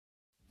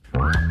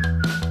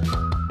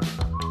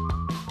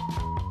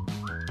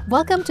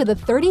Welcome to the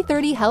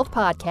 3030 Health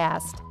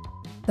Podcast.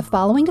 The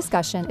following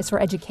discussion is for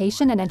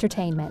education and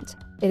entertainment.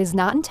 It is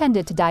not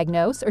intended to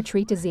diagnose or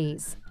treat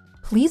disease.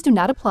 Please do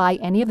not apply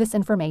any of this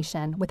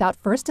information without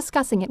first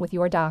discussing it with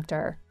your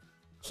doctor.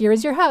 Here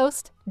is your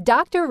host,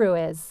 Dr.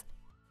 Ruiz.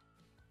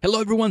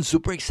 Hello everyone,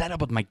 super excited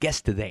about my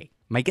guest today.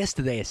 My guest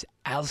today is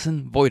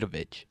Allison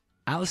Wojtowecz.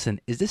 Allison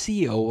is the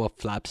CEO of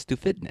Flaps to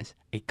Fitness,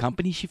 a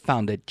company she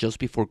founded just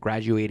before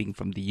graduating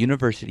from the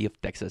University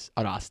of Texas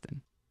at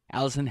Austin.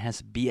 Allison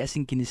has BS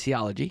in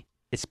kinesiology,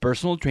 is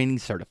personal training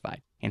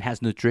certified, and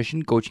has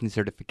nutrition coaching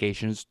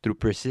certifications through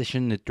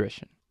Precision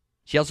Nutrition.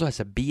 She also has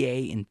a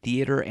BA in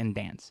theater and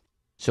dance.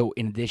 So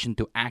in addition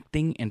to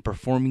acting and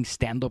performing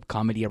stand-up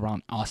comedy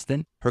around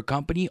Austin, her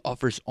company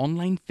offers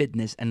online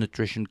fitness and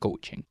nutrition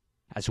coaching,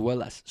 as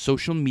well as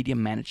social media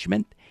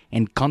management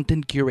and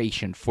content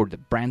curation for the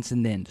brands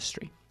in the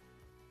industry.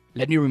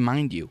 Let me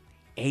remind you,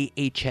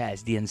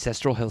 AHS, the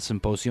Ancestral Health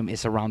Symposium,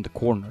 is around the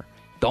corner.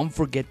 Don't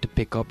forget to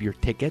pick up your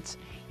tickets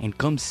and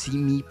come see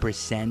me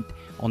present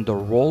on the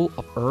role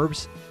of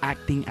herbs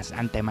acting as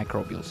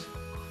antimicrobials.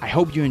 I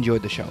hope you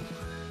enjoyed the show.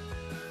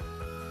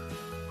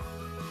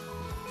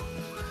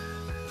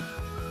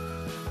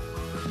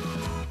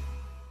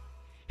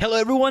 Hello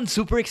everyone,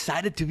 super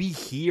excited to be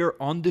here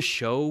on the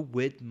show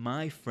with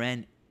my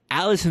friend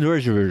Allison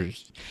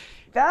Wojtowecz.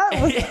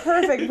 That was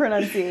perfect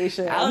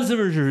pronunciation. Allison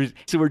Wojtowecz.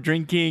 So we're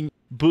drinking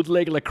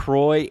bootleg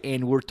LaCroix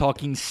and we're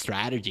talking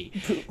strategy.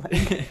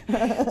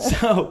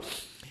 So,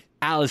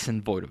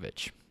 Allison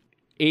Wojtowecz,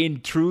 in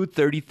true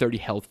 3030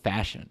 health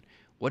fashion,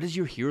 what is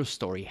your hero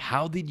story?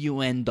 How did you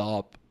end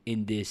up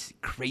in this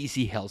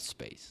crazy health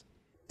space?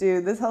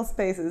 Dude, this health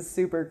space is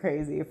super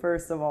crazy,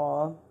 first of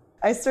all.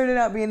 I started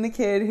out being the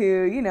kid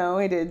who,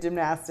 I did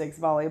gymnastics,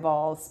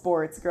 volleyball,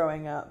 sports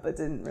growing up, but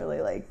didn't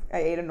really I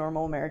ate a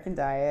normal American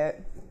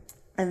diet.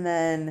 And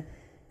then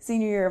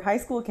senior year of high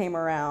school came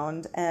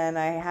around and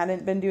I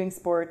hadn't been doing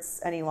sports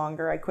any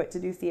longer. I quit to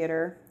do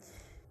theater.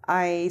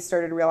 I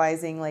started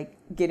realizing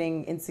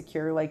getting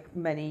insecure like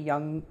many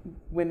young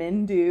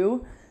women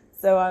do.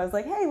 So I was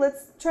like, hey,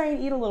 let's try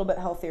and eat a little bit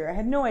healthier. I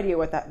had no idea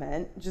what that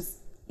meant. Just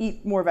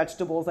eat more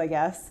vegetables, I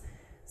guess.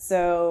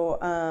 So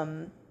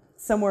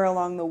somewhere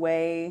along the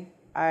way,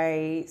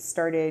 I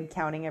started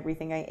counting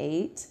everything I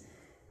ate.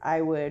 I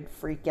would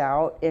freak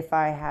out if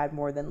I had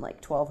more than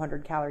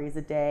 1,200 calories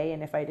a day.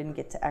 And if I didn't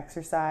get to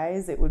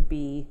exercise, it would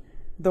be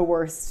the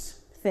worst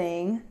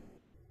thing.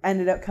 I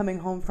ended up coming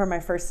home for my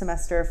first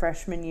semester of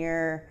freshman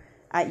year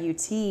at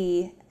UT.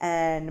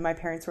 And my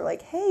parents were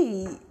like,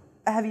 hey,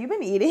 have you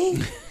been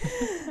eating?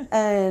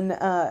 And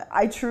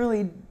I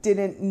truly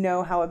didn't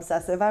know how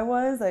obsessive I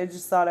was. I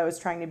just thought I was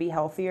trying to be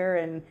healthier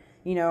and,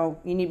 you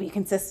need to be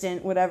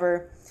consistent,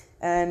 whatever.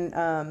 And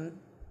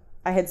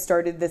I had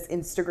started this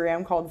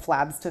Instagram called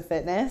Flaps to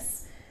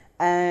Fitness,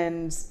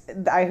 and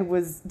I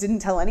didn't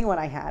tell anyone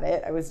I had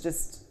it. I was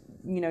just,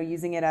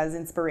 using it as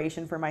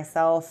inspiration for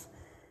myself.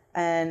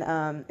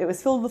 And it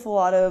was filled with a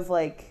lot of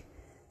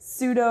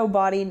pseudo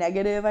body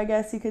negative, I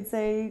guess you could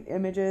say,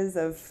 images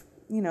of,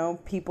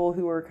 people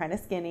who were kind of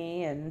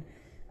skinny and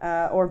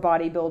or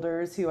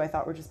bodybuilders who I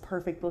thought were just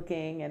perfect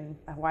looking, and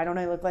why don't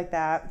I look like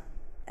that?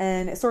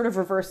 And it sort of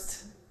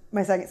reversed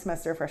my second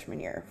semester of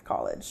freshman year of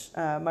college.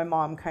 My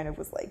mom kind of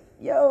was like,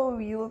 yo,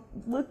 you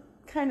look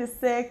kind of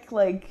sick,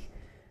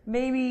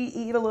 maybe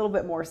eat a little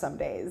bit more some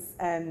days.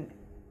 And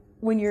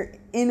when you're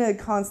in a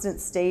constant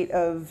state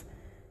of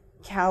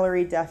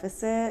calorie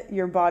deficit,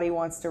 your body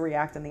wants to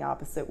react in the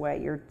opposite way.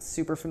 You're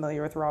super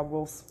familiar with Rob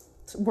Wolf's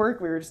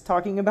work. We were just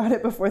talking about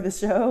it before the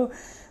show.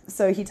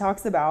 So he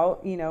talks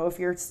about, if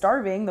you're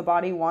starving, the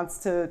body wants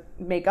to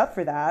make up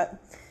for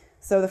that.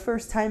 So the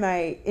first time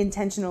I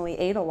intentionally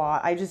ate a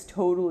lot, I just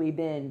totally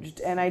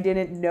binged, and I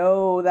didn't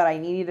know that I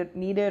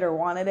needed or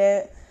wanted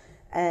it,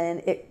 and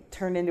it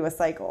turned into a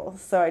cycle.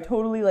 So I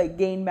totally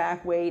gained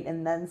back weight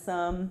and then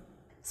some.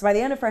 So by the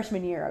end of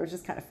freshman year, I was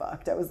just kind of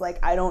fucked. I was like,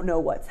 I don't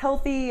know what's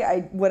healthy,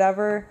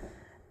 whatever.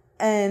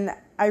 And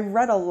I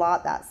read a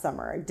lot that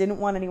summer. I didn't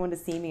want anyone to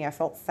see me. I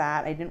felt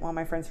fat. I didn't want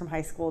my friends from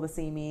high school to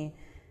see me.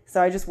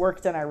 So I just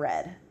worked and I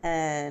read.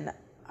 And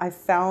I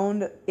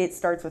found It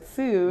Starts With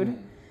Food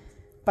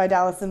by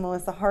Dallas and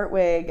Melissa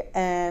Hartwig.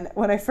 And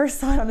when I first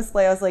saw it on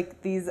display, I was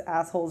like, these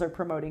assholes are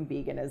promoting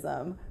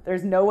veganism.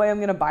 There's no way I'm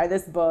going to buy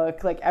this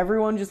book.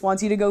 Everyone just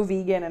wants you to go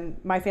vegan,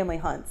 and my family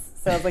hunts.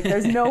 So I was like,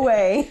 there's no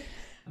way.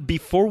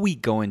 Before we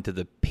go into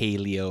the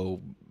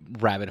paleo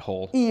rabbit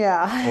hole.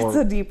 Yeah, it's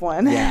a deep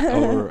one. Yeah,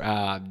 or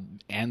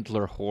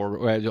antler hole,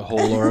 or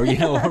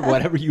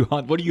whatever you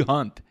hunt. What do you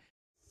hunt?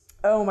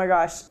 Oh my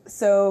gosh.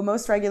 So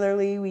most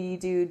regularly we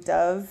do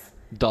dove.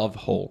 Dove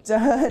hole.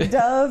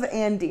 Dove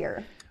and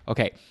deer.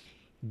 Okay.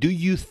 Do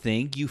you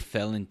think you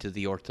fell into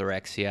the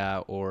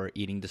orthorexia or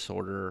eating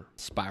disorder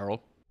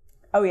spiral?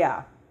 Oh,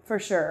 yeah, for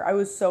sure. I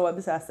was so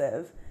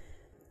obsessive.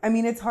 I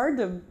mean, it's hard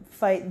to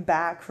fight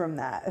back from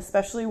that,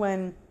 especially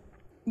when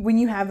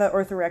you have that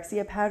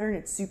orthorexia pattern.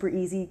 It's super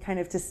easy kind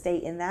of to stay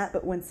in that.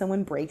 But when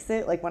someone breaks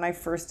it, like when I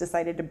first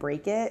decided to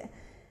break it,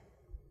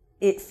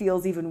 it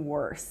feels even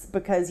worse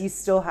because you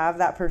still have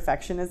that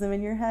perfectionism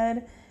in your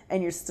head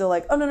and you're still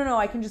like, oh, no,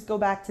 I can just go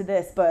back to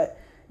this. But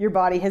your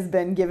body has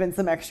been given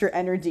some extra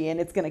energy and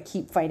it's going to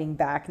keep fighting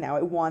back now.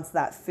 It wants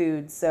that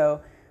food.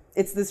 So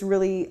it's this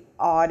really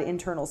odd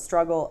internal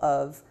struggle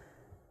of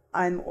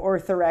I'm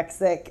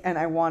orthorexic and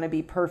I want to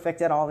be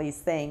perfect at all these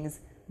things.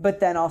 But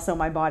then also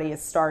my body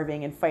is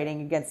starving and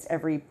fighting against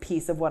every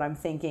piece of what I'm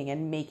thinking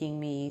and making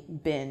me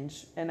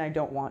binge. And I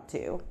don't want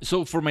to.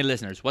 So for my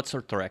listeners, what's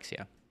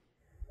orthorexia?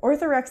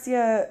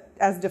 Orthorexia,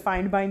 as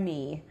defined by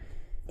me,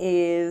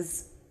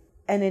 is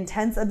an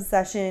intense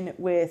obsession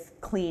with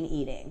clean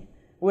eating,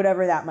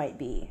 whatever that might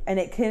be. And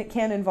it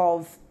can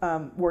involve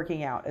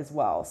working out as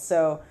well.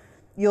 So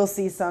you'll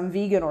see some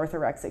vegan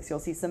orthorexics, you'll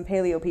see some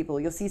paleo people,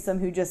 you'll see some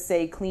who just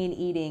say clean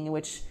eating,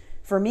 which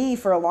for me,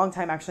 for a long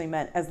time, actually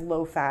meant as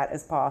low fat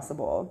as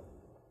possible.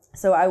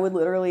 So I would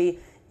literally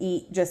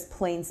eat just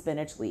plain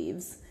spinach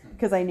leaves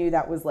because I knew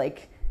that was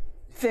like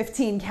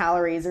 15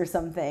 calories or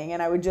something,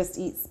 and I would just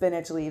eat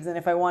spinach leaves. And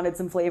if I wanted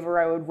some flavor,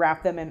 I would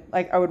wrap them in,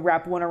 like I would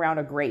wrap one around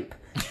a grape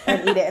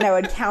and eat it, and I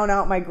would count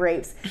out my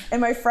grapes. And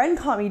my friend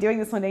caught me doing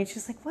this one day, and she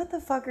was like, what the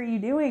fuck are you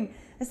doing?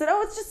 I said,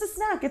 oh, it's just a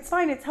snack. It's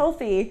fine. It's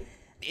healthy.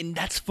 And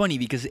that's funny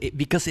because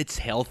it's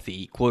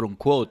healthy, quote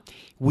unquote,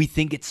 we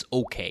think it's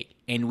okay.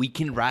 And we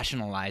can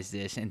rationalize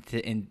this and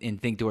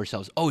think to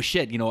ourselves, oh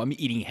shit, I'm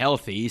eating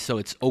healthy, so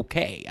it's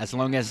okay. As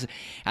long as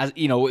at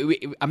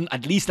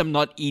least I'm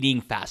not eating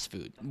fast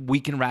food. We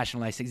can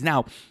rationalize things.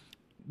 Now,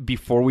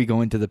 before we go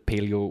into the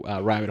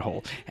paleo rabbit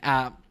hole,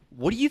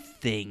 what do you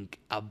think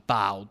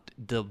about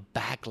the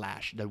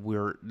backlash that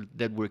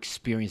we're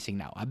experiencing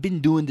now? I've been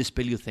doing this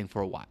paleo thing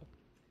for a while.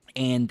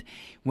 And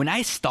when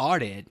I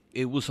started,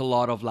 it was a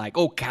lot of like,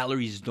 oh,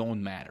 calories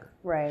don't matter.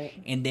 Right.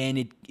 And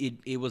then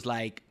it was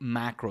like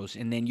macros.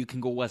 And then you can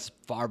go as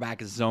far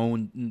back as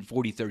zone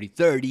 40, 30,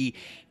 30.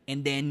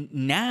 And then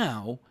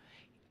now,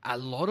 a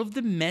lot of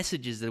the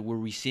messages that we're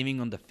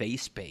receiving on the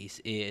face space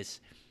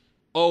is,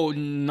 oh,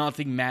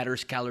 nothing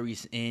matters,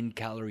 calories in,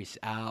 calories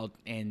out.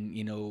 And,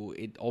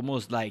 it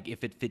almost like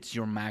if it fits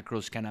your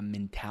macros kind of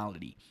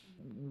mentality.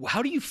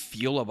 How do you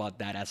feel about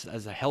that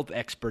as a health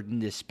expert in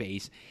this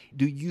space?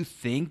 Do you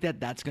think that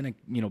that's going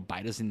to,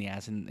 bite us in the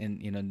ass in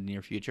the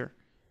near future?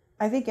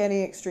 I think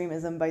any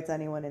extremism bites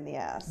anyone in the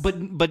ass. But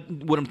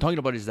what I'm talking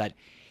about is that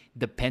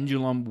the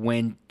pendulum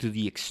went to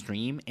the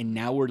extreme, and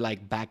now we're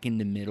like back in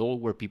the middle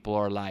where people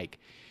are like,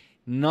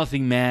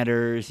 nothing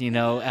matters,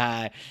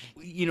 we're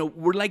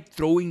like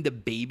throwing the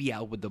baby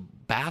out with the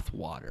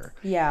bathwater.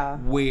 Yeah.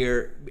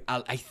 Where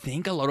I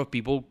think a lot of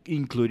people,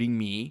 including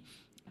me,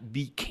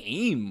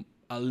 became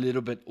a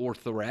little bit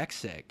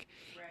orthorexic.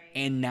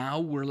 And now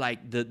we're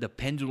like, the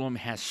pendulum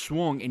has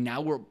swung, and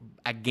now we're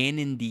again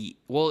in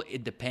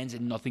it depends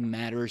and nothing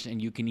matters,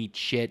 and you can eat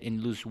shit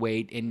and lose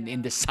weight,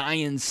 and the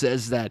science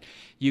says that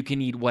you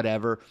can eat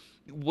whatever.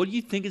 What do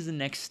you think is the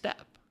next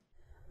step?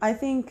 I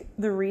think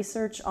the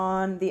research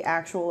on the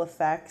actual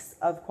effects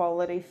of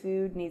quality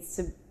food needs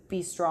to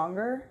be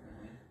stronger.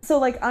 So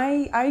like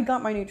I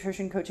got my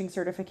nutrition coaching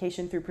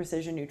certification through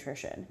Precision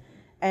Nutrition.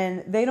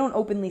 And they don't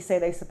openly say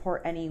they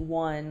support any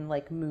one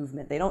like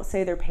movement. They don't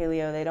say they're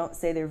paleo. They don't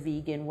say they're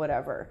vegan,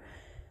 whatever.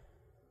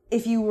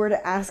 If you were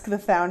to ask the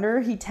founder,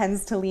 he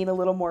tends to lean a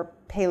little more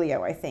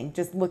paleo, I think.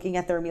 Just looking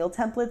at their meal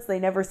templates, they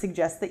never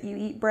suggest that you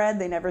eat bread.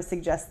 They never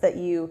suggest that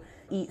you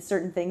eat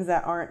certain things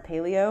that aren't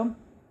paleo.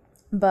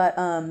 But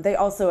they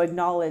also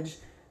acknowledge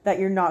that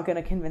you're not going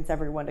to convince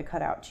everyone to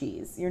cut out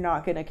cheese. You're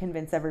not going to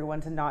convince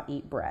everyone to not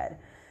eat bread.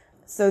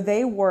 So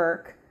they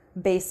work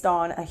based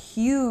on a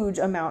huge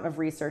amount of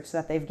research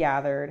that they've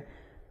gathered.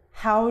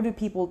 How do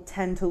people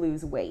tend to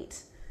lose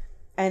weight?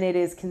 And it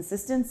is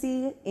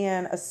consistency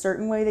and a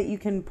certain way that you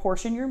can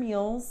portion your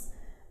meals.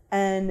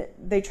 And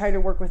they try to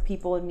work with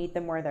people and meet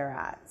them where they're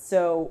at.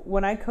 So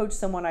when I coach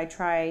someone, I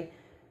try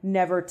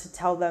never to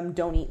tell them,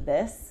 don't eat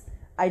this.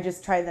 I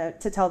just try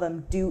to tell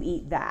them, do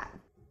eat that.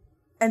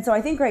 And so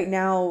I think right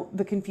now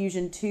the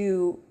confusion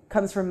too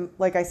comes from,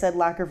 like I said,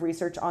 lack of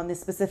research on the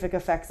specific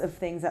effects of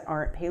things that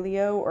aren't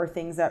paleo or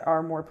things that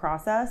are more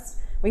processed.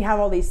 We have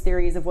all these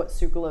theories of what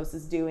sucralose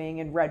is doing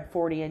and red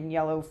 40 and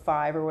yellow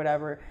 5 or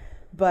whatever,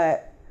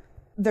 but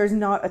there's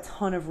not a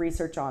ton of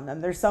research on them.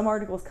 There's some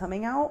articles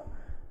coming out,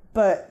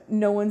 but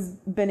no one's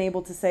been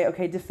able to say,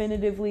 okay,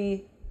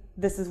 definitively,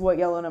 this is what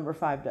yellow number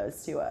 5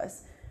 does to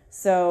us.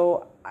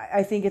 So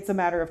I think it's a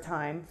matter of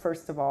time,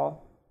 first of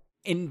all.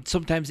 And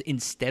sometimes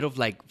instead of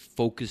like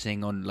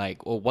focusing on like,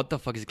 oh, what the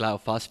fuck is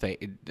glyphosate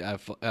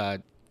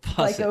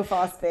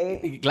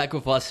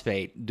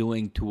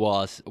doing to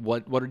us?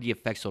 What are the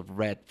effects of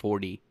red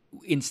 40?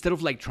 Instead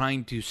of like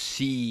trying to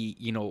see,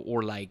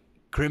 or like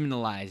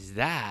criminalize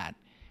that,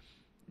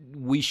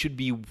 we should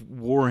be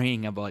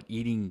worrying about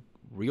eating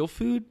real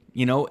food,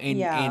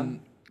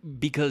 and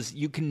because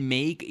you can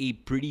make a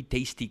pretty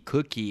tasty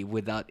cookie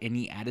without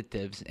any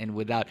additives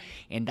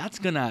and that's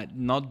gonna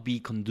not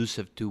be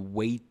conducive to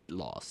weight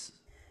loss.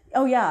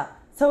 Oh yeah,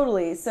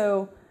 totally.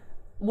 So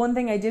one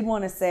thing I did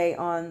want to say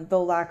on the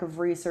lack of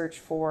research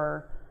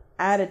for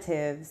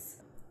additives,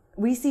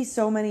 we see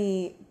so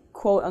many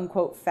quote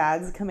unquote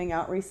fads coming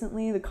out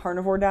recently. The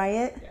carnivore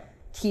diet,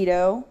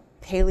 keto,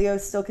 paleo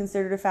is still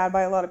considered a fad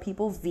by a lot of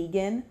people,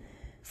 vegan,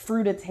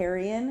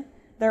 fruitarian.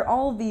 They're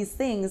all of these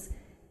things.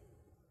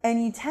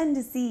 And you tend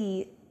to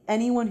see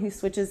anyone who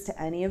switches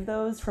to any of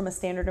those from a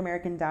standard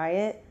American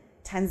diet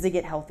tends to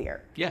get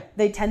healthier. Yeah.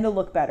 They tend to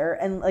look better.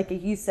 And like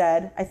you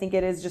said, I think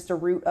it is just a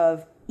root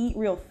of eat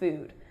real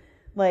food.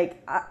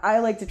 Like, I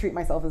like to treat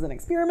myself as an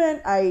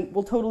experiment. I've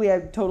totally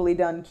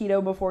done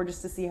keto before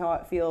just to see how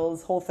it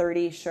feels.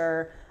 Whole30,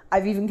 sure.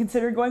 I've even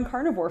considered going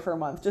carnivore for a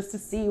month just to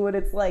see what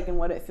it's like and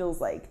what it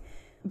feels like.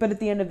 But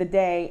at the end of the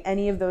day,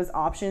 any of those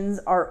options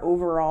are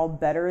overall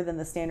better than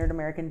the standard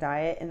American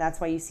diet. And that's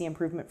why you see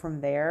improvement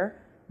from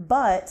there.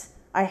 But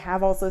I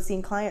have also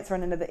seen clients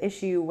run into the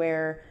issue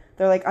where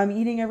they're like, I'm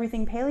eating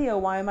everything paleo.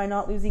 Why am I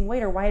not losing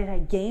weight? Or why did I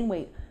gain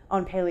weight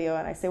on paleo?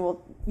 And I say,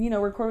 well,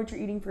 record what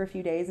you're eating for a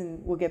few days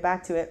and we'll get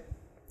back to it.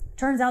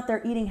 Turns out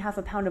they're eating half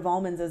a pound of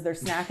almonds as their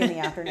snack in the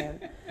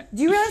afternoon.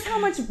 Do you realize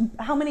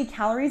how many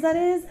calories that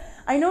is?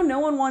 I know no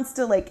one wants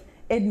to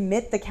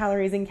admit the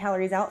calories in,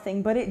 calories out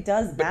thing, but it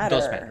does matter. It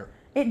does matter.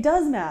 It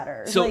does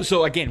matter.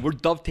 So again, we're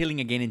dovetailing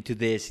again into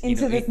this.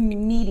 This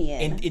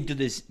median. Into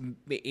this,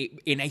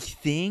 and I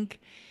think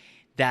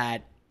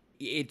that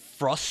it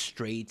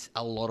frustrates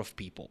a lot of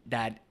people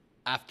that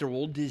after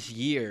all these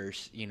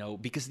years,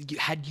 because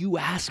had you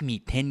asked me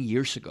 10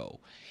 years ago,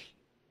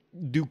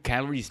 do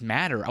calories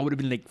matter? I would have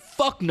been like,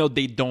 fuck no,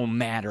 they don't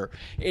matter.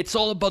 It's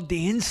all about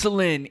the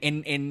insulin.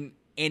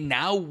 And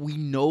now we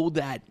know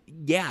that,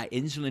 yeah,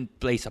 insulin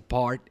plays a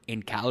part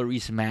and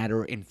calories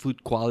matter and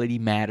food quality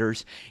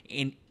matters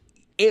and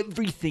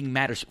everything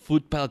matters.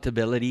 Food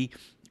palatability,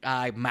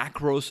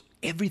 macros,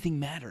 everything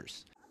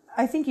matters.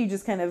 I think you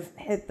just kind of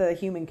hit the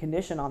human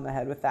condition on the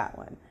head with that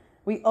one.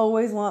 We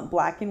always want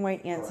black and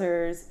white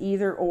answers,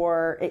 either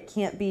or. It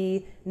can't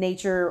be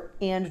nature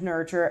and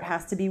nurture. It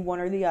has to be one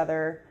or the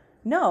other.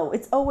 No,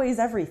 it's always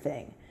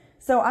everything.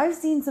 So I've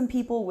seen some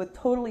people with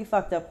totally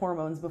fucked up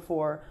hormones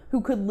before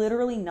who could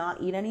literally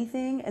not eat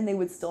anything and they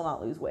would still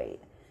not lose weight.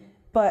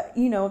 But,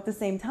 at the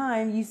same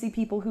time, you see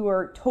people who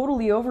are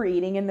totally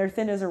overeating and they're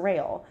thin as a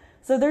rail.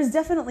 So there's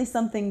definitely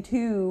something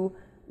to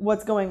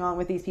what's going on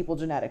with these people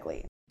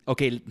genetically.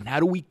 Okay, how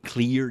do we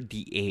clear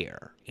the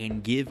air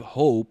and give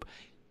hope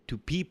to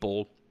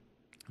people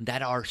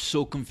that are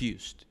so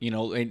confused?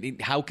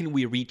 And how can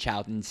we reach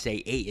out and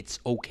say, hey, it's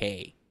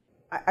okay?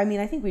 I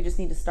think we just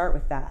need to start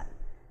with that.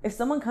 If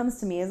someone comes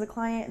to me as a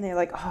client and they're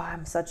like, oh,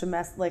 I'm such a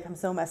mess, I'm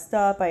so messed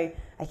up, I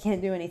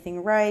can't do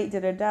anything right,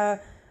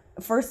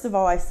 First of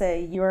all, I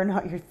say, you are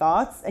not your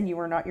thoughts and you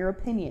are not your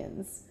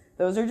opinions.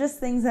 Those are just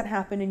things that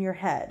happen in your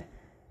head.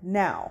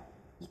 Now,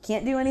 you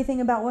can't do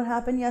anything about what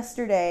happened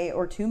yesterday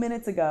or 2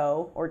 minutes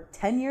ago or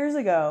 10 years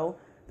ago,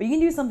 but you can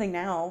do something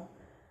now.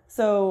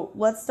 So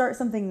let's start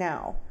something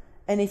now.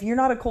 And if you're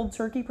not a cold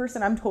turkey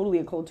person, I'm totally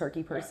a cold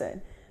turkey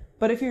person.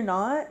 But if you're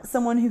not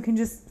someone who can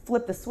just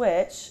flip the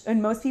switch,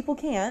 and most people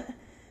can't,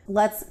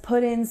 let's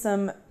put in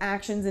some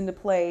actions into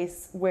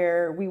place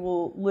where we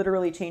will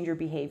literally change your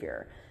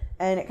behavior.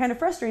 And it kind of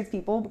frustrates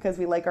people because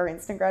we like our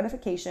instant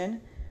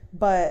gratification,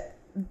 but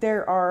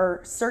there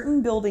are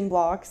certain building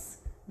blocks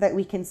that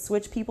we can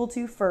switch people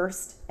to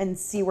first and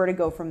see where to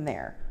go from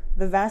there.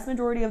 The vast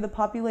majority of the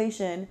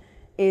population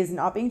is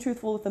not being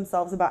truthful with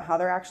themselves about how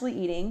they're actually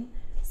eating.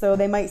 So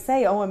they might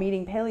say, oh, I'm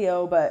eating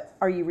paleo, but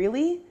are you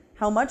really?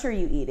 How much are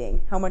you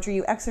eating? How much are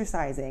you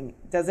exercising?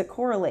 Does it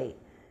correlate?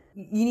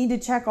 You need to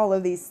check all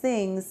of these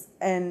things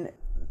and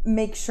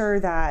make sure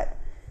that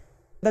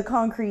the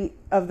concrete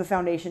of the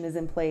foundation is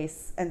in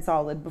place and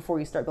solid before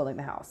you start building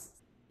the house.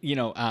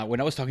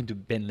 When I was talking to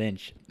Ben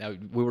Lynch,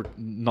 we were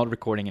not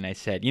recording, and I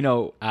said,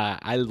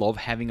 I love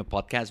having a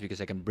podcast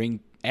because I can bring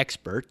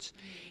experts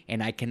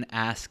and I can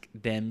ask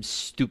them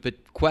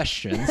stupid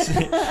questions.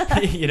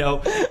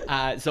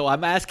 So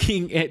I'm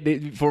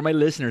asking, for my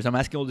listeners, I'm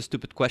asking all the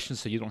stupid questions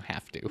so you don't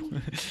have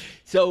to.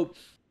 So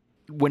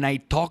when I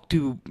talk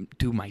to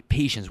my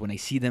patients, when I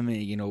see them,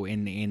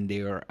 in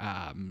their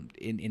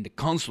in the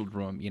consult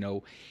room,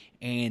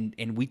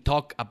 and we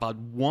talk about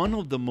one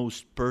of the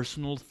most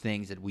personal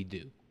things that we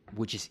do,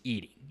 which is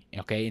eating.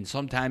 Okay, and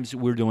sometimes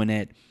we're doing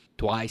it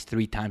twice,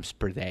 3 times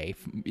per day,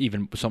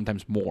 even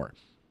sometimes more.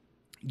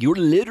 You're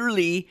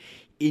literally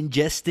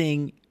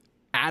ingesting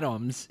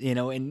atoms,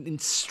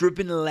 and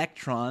stripping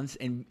electrons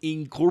and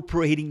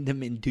incorporating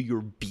them into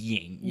your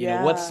being.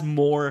 What's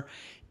more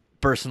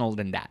personal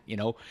than that,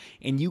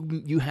 and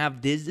you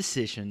have this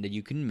decision that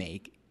you can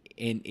make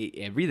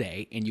every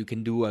day, and you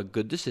can do a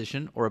good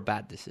decision or a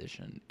bad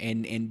decision,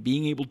 and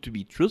being able to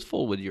be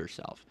truthful with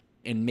yourself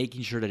and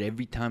making sure that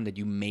every time that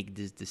you make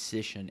this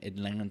decision, it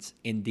lands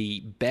in the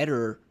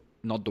better,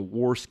 not the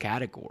worst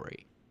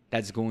category.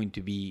 That's going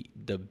to be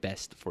the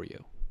best for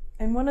you.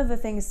 And one of the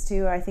things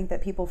too, I think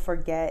that people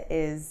forget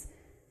is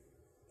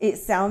it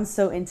sounds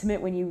so intimate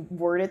when you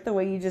word it the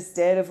way you just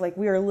did, of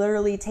we are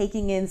literally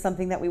taking in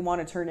something that we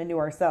want to turn into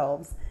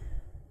ourselves.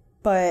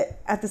 But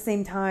at the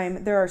same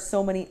time, there are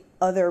so many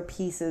other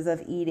pieces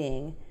of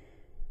eating,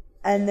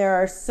 and there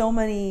are so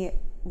many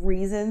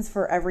reasons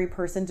for every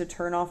person to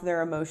turn off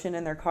their emotion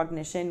and their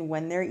cognition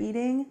when they're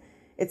eating.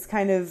 It's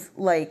kind of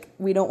like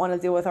we don't want to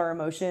deal with our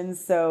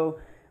emotions, so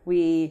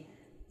we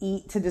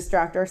eat to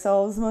distract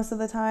ourselves most of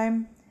the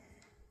time.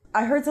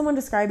 I heard someone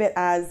describe it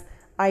as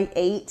I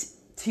ate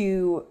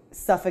to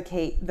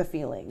suffocate the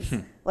feelings.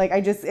 Like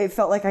it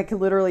felt like I could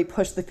literally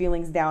push the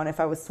feelings down if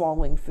I was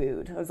swallowing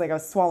food. It was like I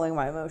was swallowing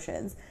my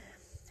emotions.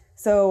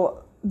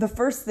 So the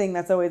first thing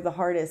that's always the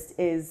hardest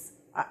is,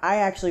 I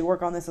actually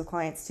work on this with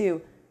clients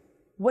too.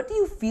 What do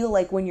you feel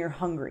like when you're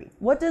hungry?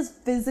 What does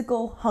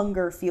physical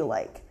hunger feel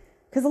like?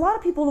 Because a lot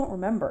of people don't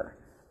remember.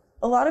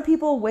 A lot of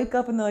people wake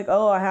up and they're like,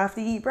 oh, I have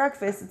to eat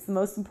breakfast. It's the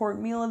most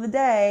important meal of the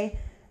day.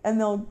 And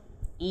they'll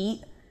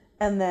eat,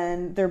 and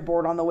then they're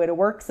bored on the way to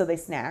work, so they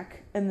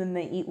snack. And then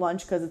they eat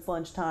lunch because it's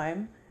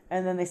lunchtime.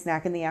 And then they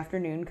snack in the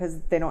afternoon because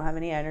they don't have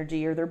any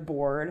energy or they're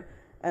bored.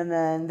 And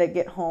then they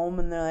get home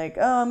and they're like,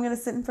 oh, I'm going to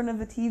sit in front of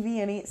the TV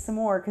and eat some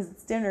more because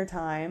it's dinner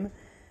time.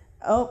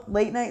 Oh,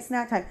 late night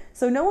snack time.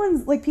 So no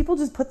one's like, people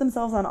just put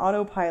themselves on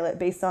autopilot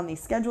based on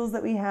these schedules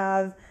that we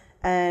have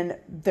and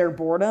their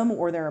boredom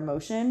or their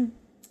emotion.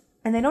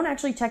 And they don't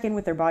actually check in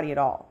with their body at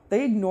all.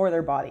 They ignore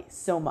their body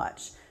so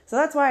much. So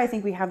that's why I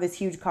think we have this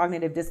huge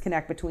cognitive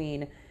disconnect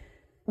between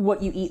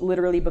what you eat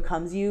literally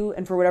becomes you.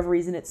 And for whatever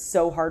reason, it's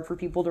so hard for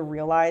people to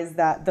realize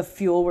that the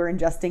fuel we're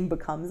ingesting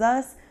becomes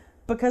us,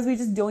 because we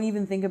just don't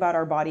even think about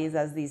our bodies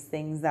as these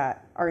things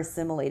that are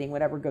assimilating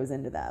whatever goes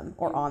into them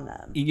or on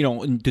them. You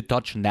know, and to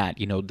touch on that,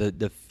 you know,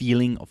 the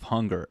feeling of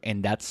hunger.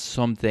 And that's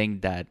something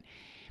that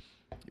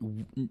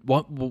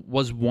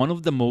was one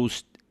of the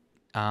most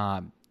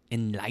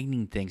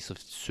enlightening things of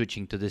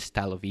switching to this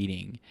style of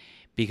eating,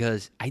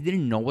 because I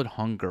didn't know what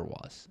hunger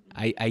was.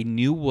 I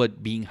knew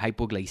what being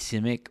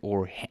hypoglycemic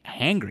or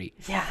hangry.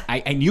 Yeah.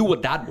 I knew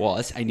what that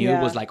was. I knew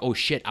it was like, oh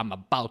shit, I'm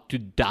about to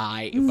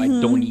die if I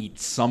don't eat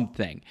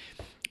something.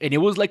 And it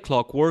was like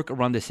clockwork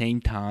around the same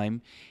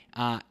time.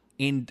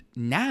 And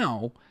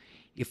now,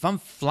 if I'm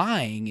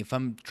flying, if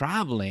I'm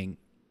traveling,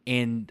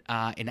 and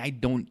I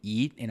don't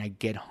eat and I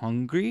get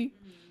hungry,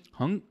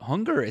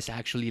 hunger is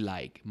actually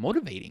like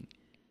motivating.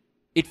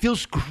 It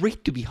feels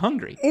great to be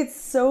hungry. It's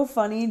so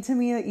funny to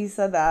me that you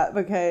said that,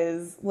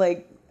 because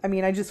like, I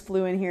mean, I just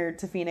flew in here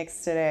to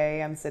Phoenix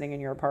today. I'm sitting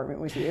in your apartment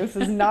with you. This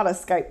is not a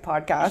Skype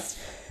podcast.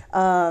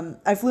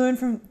 I flew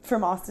in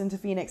from Austin to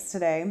Phoenix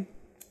today.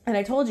 And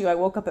I told you I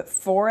woke up at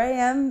 4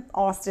 a.m.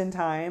 Austin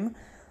time.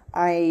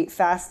 I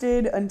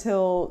fasted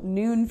until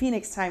noon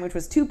Phoenix time, which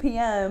was 2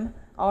 p.m.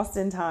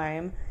 Austin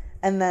time.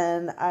 And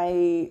then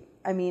I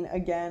mean,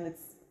 again,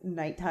 it's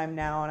nighttime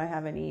now and I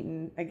haven't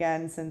eaten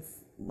again since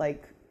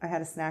like I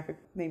had a snack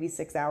maybe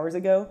 6 hours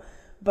ago.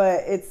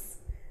 But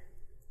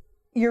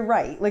you're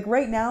right. Like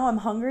right now I'm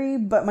hungry,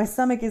 but my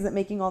stomach isn't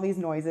making all these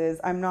noises.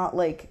 I'm not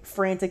like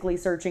frantically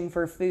searching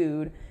for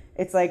food.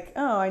 It's like,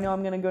 oh, I know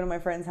I'm going to go to my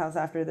friend's house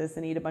after this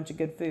and eat a bunch of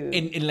good food.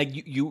 And like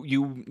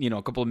you know,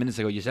 a couple of minutes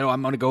ago, you said, oh,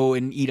 I'm going to go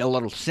and eat a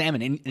lot of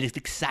salmon. And it's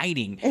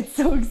exciting. It's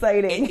so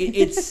exciting.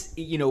 It's,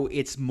 you know,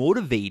 it's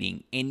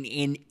motivating. And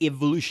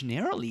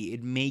evolutionarily,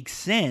 it makes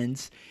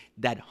sense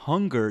that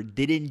hunger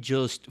didn't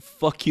just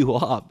fuck you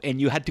up and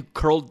you had to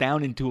curl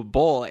down into a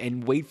ball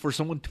and wait for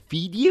someone to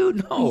feed you.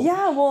 No.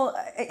 Yeah, well,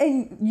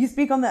 and you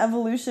speak on the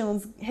evolution,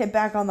 let's hit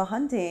back on the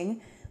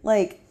hunting.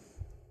 Like,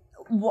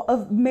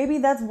 maybe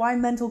that's why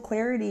mental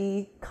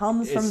clarity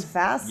comes from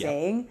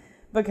fasting.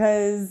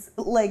 Because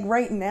like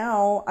right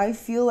now I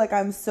feel like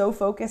I'm so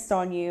focused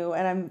on you,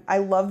 and I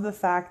love the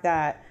fact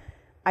that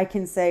I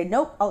can say,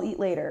 nope, I'll eat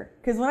later.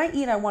 Because when I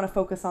eat, I want to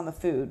focus on the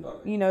food.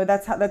 You know,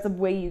 that's a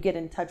way you get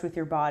in touch with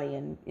your body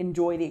and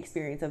enjoy the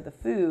experience of the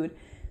food.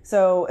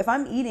 So if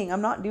I'm eating,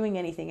 I'm not doing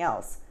anything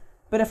else.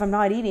 But if I'm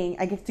not eating,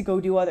 I get to go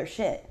do other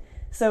shit.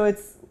 So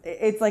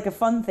it's like a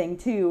fun thing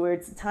too, where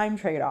it's a time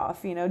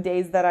trade-off. You know,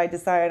 days that I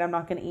decide I'm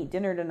not going to eat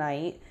dinner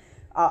tonight,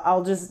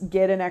 I'll just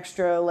get an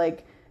extra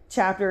like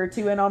chapter or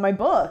two in on my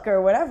book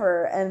or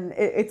whatever, and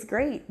it's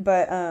great.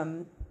 But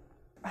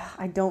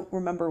I don't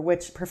remember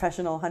which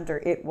professional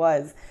hunter it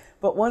was,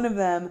 but one of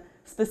them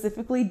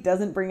specifically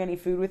doesn't bring any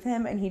food with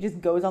him, and he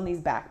just goes on these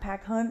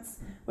backpack hunts,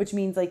 which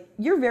means like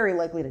you're very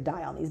likely to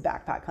die on these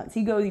backpack hunts.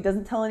 He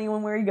doesn't tell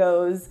anyone where he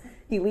goes.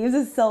 He leaves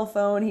his cell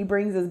phone. He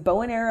brings his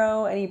bow and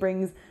arrow, and he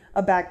brings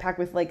a backpack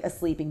with like a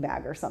sleeping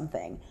bag or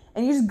something.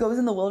 And he just goes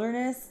in the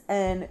wilderness,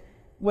 and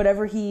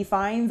whatever he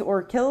finds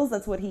or kills,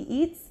 that's what he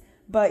eats.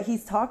 But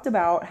he's talked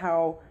about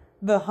how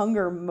the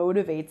hunger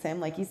motivates him,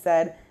 like you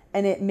said,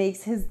 and it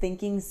makes his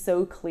thinking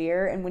so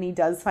clear. And when he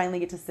does finally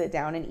get to sit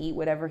down and eat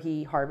whatever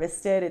he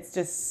harvested, it's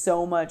just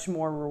so much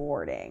more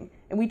rewarding.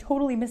 And we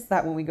totally miss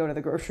that when we go to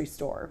the grocery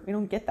store. We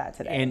don't get that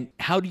today. And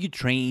how do you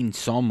train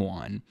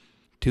someone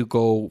to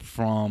go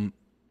from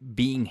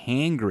being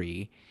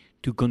hangry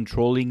to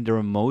controlling their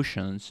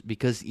emotions?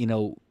 Because, you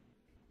know,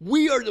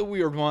 we are the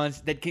weird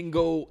ones that can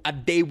go a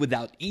day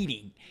without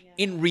eating. Yeah.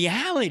 In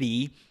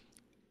reality,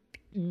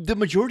 the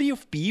majority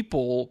of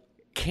people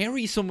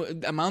carry some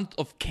amount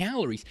of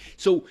calories.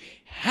 So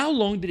how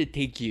long did it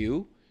take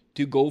you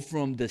to go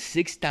from the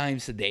 6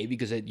 times a day,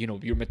 because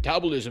your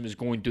metabolism is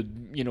going to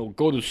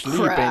go to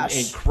sleep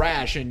and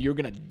crash, and you're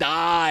gonna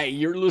die,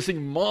 you're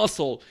losing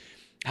muscle.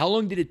 How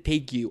long did it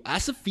take you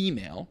as a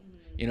female,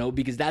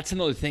 because that's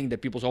another thing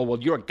that people say, oh, well,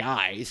 you're a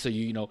guy, so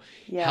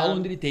how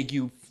long did it take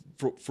you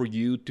for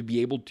you to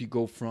be able to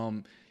go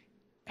from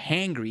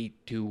hangry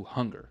to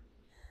hunger?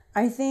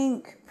 I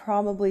think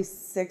probably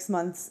 6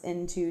 months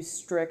into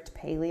strict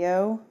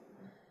paleo,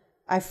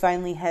 I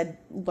finally had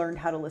learned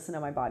how to listen to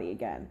my body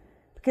again.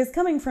 Because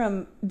coming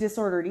from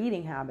disordered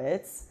eating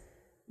habits,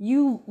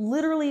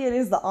 it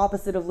is the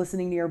opposite of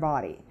listening to your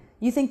body.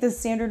 You think the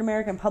standard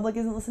American public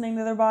isn't listening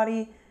to their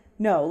body?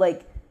 No,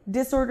 like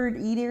disordered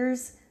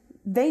eaters,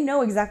 they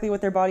know exactly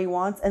what their body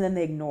wants and then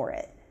they ignore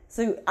it.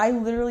 So I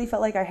literally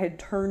felt like I had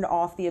turned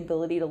off the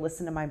ability to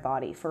listen to my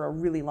body for a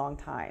really long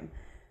time.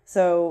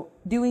 So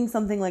doing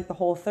something like the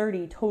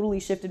Whole30 totally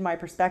shifted my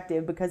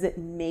perspective because it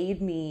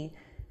made me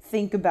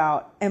think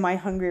about, am I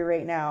hungry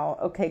right now?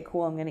 Okay,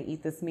 cool, I'm going to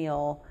eat this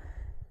meal.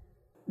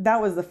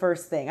 That was the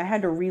first thing. I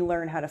had to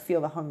relearn how to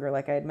feel the hunger,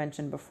 like I had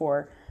mentioned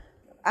before.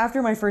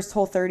 After my first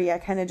Whole30, I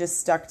kind of just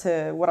stuck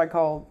to what I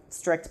call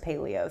strict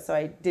paleo. So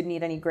I didn't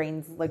eat any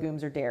grains,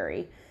 legumes, or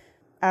dairy.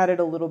 Added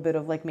a little bit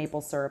of like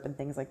maple syrup and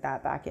things like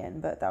that back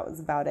in, but that was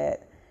about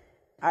it.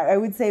 I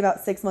would say about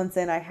 6 months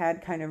in, I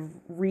had kind of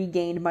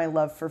regained my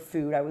love for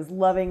food. I was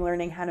loving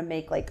learning how to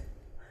make like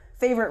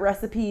favorite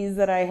recipes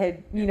that I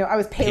had, I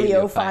was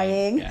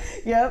paleofying.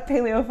 Yep,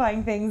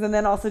 paleofying things, and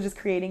then also just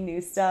creating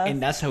new stuff.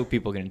 And that's how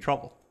people get in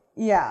trouble.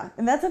 Yeah,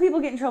 and that's how people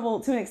get in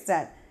trouble to an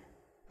extent.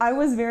 I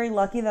was very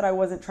lucky that I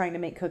wasn't trying to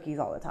make cookies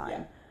all the time.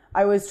 Yeah.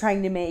 I was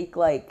trying to make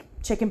like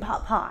chicken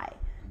pot pie.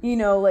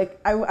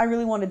 I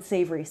really wanted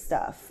savory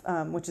stuff,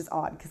 which is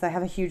odd because I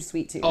have a huge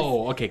sweet tooth.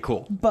 Oh, okay,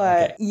 cool.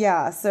 But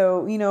yeah,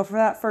 so, for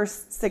that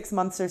first 6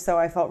 months or so,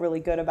 I felt really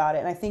good about it.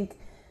 And I think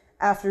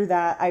after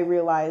that, I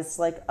realized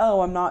like,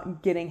 oh, I'm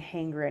not getting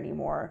hangry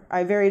anymore.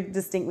 I very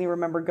distinctly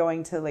remember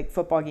going to like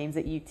football games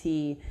at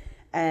UT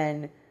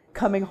and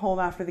coming home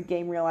after the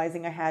game,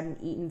 realizing I hadn't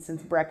eaten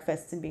since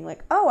breakfast and being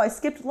like, oh, I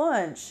skipped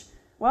lunch.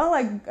 Well,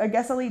 I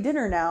guess I'll eat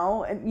dinner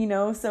now.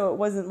 And, so it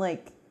wasn't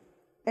like,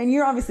 and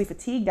you're obviously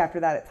fatigued after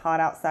that. It's hot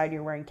outside.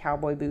 You're wearing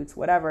cowboy boots,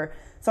 whatever.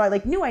 So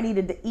I knew I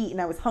needed to eat and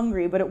I was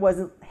hungry, but it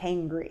wasn't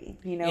hangry.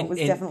 It was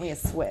definitely a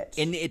switch.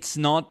 And it's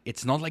not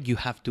like you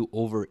have to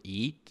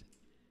overeat.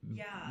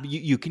 Yeah.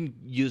 You can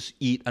just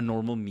eat a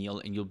normal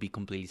meal and you'll be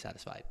completely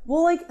satisfied.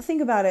 Well,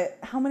 think about it.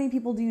 How many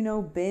people do you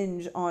know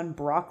binge on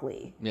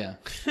broccoli? Yeah.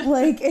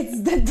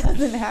 That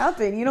doesn't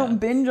happen. You don't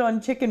binge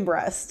on chicken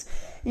breast.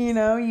 You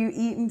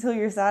eat until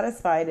you're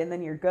satisfied and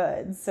then you're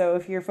good. So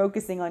if you're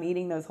focusing on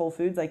eating those whole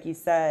foods, like you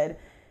said,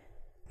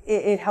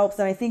 it helps.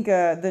 And I think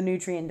the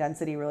nutrient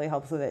density really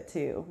helps with it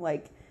too.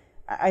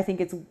 I think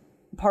it's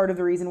part of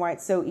the reason why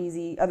it's so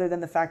easy, other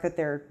than the fact that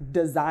they're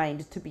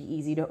designed to be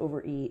easy to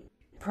overeat.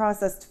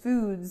 Processed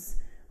foods,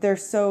 they're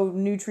so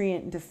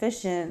nutrient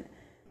deficient,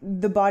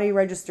 the body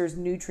registers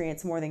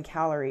nutrients more than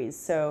calories.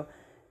 So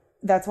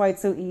that's why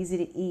it's so easy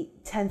to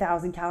eat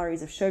 10,000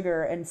 calories of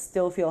sugar and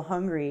still feel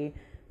hungry,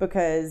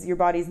 because your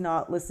body's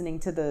not listening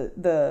to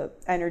the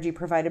energy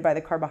provided by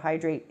the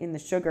carbohydrate in the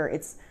sugar.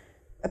 It's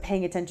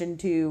paying attention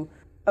to,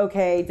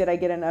 okay, did I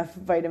get enough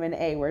vitamin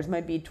A? Where's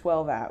my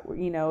B12 at?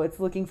 It's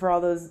looking for all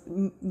those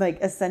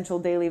essential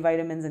daily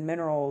vitamins and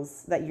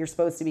minerals that you're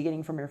supposed to be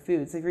getting from your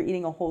food. So if you're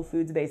eating a whole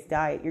foods based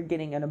diet, you're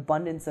getting an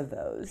abundance of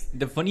those.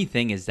 The funny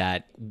thing is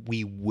that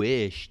we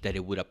wish that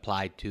it would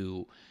apply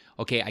to,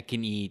 okay, I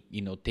can eat,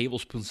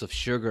 tablespoons of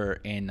sugar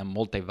and a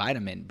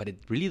multivitamin, but it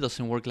really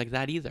doesn't work like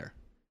that either.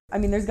 I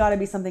mean, there's got to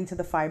be something to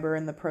the fiber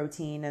and the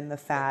protein and the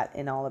fat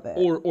in all of it.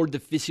 Or the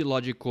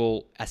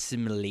physiological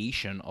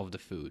assimilation of the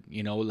food,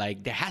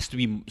 there has to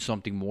be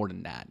something more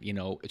than that,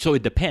 So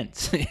it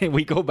depends.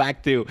 We go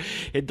back to,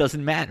 it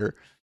doesn't matter.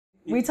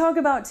 We talk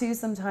about too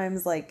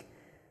sometimes the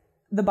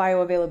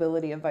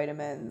bioavailability of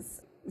vitamins.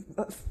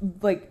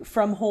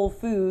 From whole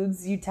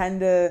foods, you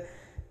tend to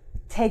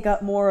take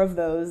up more of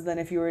those than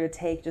if you were to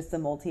take just a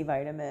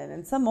multivitamin.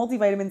 And some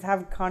multivitamins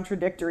have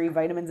contradictory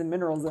vitamins and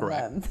minerals in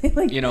them.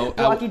 They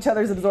block each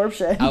other's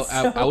absorption.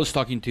 I was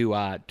talking to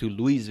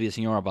Luis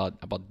Villaseñor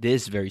about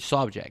this very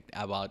subject,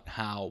 about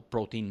how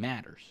protein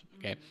matters.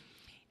 Okay,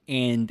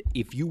 and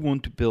if you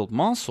want to build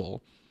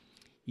muscle,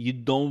 you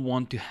don't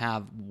want to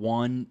have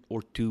 1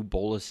 or 2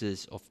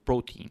 boluses of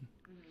protein.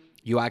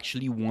 You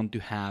actually want to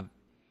have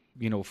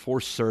 4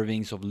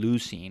 servings of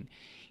leucine.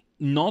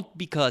 Not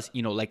because,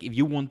 if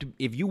you want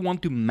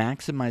to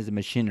maximize the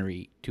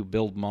machinery to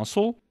build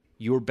muscle,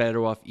 you're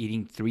better off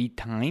eating 3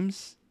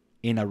 times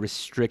in a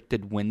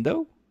restricted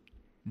window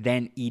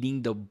than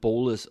eating the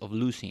bolus of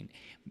leucine.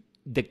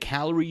 The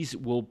calories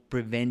will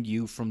prevent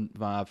you from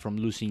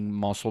losing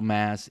muscle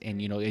mass,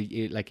 and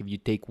if you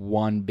take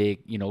one big,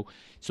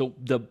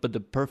 but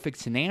the perfect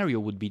scenario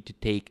would be to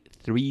take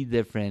 3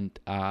 different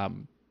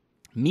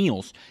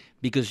meals,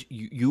 because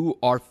you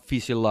are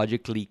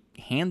physiologically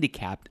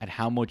handicapped at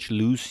how much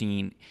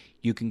leucine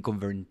you can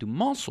convert into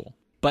muscle.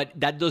 But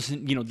that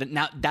doesn't,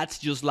 now that's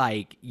just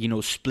like,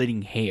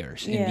 splitting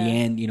hairs. In the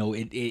end,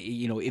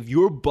 if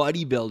you're a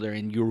bodybuilder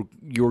and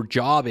your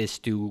job is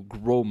to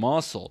grow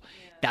muscle,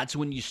 that's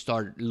when you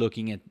start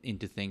looking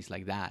into things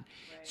like that.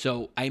 Right.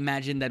 So I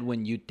imagine that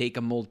when you take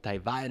a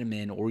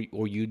multivitamin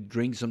or you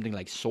drink something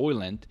like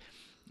Soylent,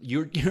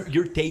 you're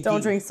taking,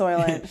 don't drink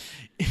Soylent.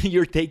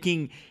 You're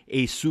taking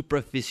a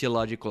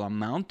supraphysiological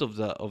amount of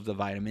the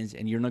vitamins,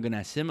 and you're not going to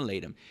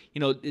assimilate them.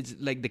 It's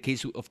like the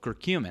case of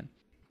curcumin.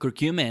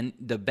 Curcumin,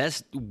 the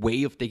best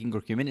way of taking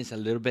curcumin is a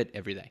little bit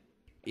every day.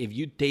 If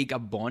you take a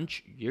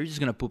bunch, you're just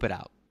going to poop it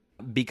out.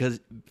 Because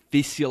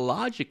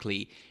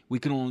physiologically, we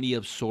can only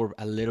absorb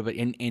a little bit.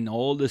 And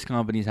all these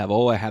companies have,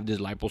 I have this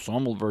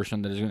liposomal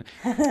version that is going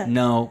to...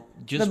 No.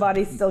 Just, the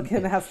body still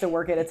has to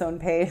work at its own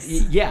pace.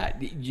 Yeah.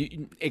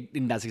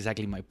 And that's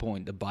exactly my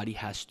point. The body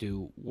has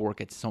to work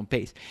at its own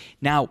pace.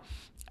 Now,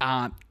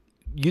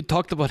 you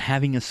talked about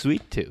having a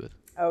sweet tooth.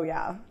 Oh,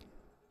 yeah.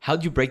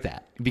 How'd you break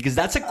that? Because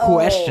that's a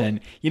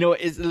question.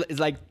 It's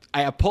like,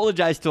 I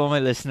apologize to all my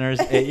listeners.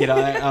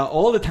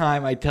 All the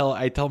time I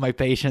tell my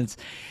patients,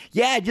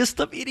 just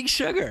stop eating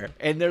sugar.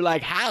 And they're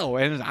like, how?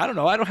 And I don't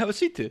know. I don't have a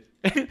sweet tooth.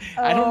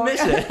 I don't miss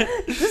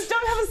it. Just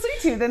don't have a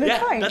sweet tooth and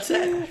it's fine. That's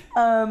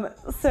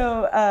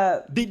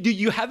it. Do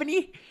you have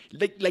any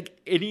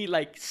any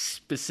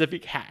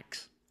specific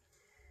hacks?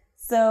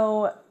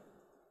 So,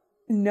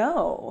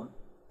 no.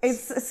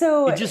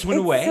 It just went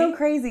away? It's so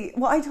crazy.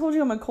 Well, I told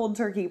you I'm a cold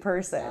turkey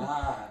person.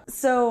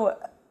 So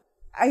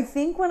I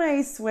think when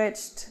I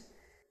switched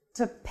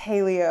to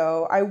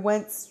paleo, I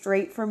went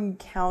straight from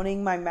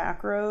counting my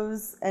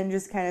macros and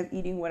just kind of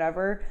eating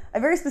whatever. I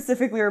very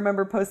specifically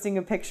remember posting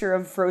a picture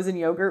of frozen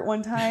yogurt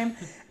one time,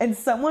 and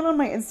someone on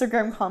my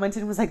Instagram commented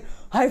and was like,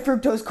 high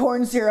fructose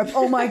corn syrup,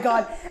 oh my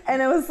God.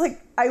 And I was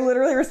like, I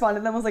literally responded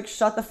to them, I was like,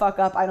 shut the fuck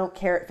up, I don't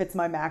care, it fits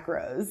my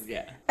macros.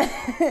 Yeah.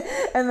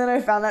 And then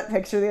I found that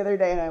picture the other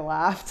day and I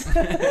laughed.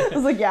 I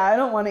was like, yeah, I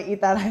don't want to eat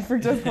that high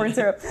fructose corn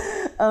syrup.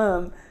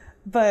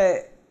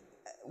 But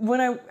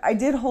when I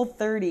did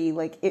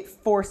Whole30, it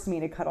forced me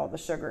to cut all the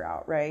sugar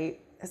out, right?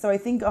 So I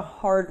think a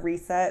hard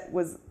reset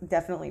was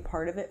definitely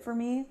part of it for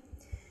me.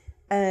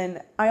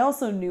 And I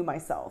also knew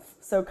myself.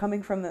 So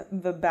coming from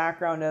the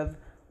background of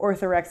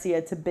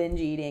orthorexia to binge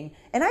eating,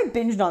 and I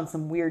binged on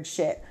some weird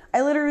shit.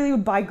 I literally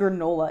would buy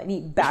granola and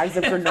eat bags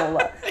of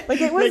granola.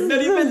 It was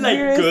not even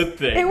good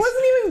things. It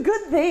wasn't even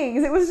good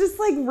things. It was just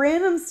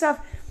random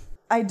stuff.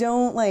 I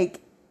don't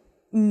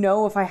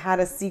know if I had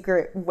a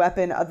secret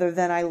weapon other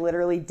than I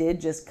literally did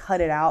just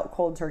cut it out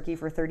cold turkey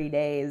for 30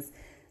 days.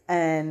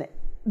 And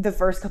the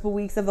first couple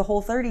weeks of the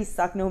Whole30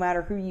 suck no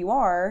matter who you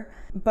are.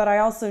 But I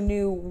also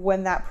knew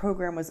when that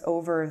program was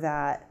over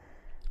that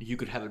you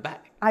could have it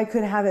back. I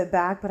could have it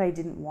back, but I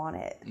didn't want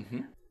it.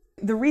 Mm-hmm.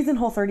 The reason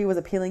Whole30 was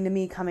appealing to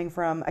me coming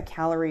from a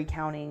calorie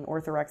counting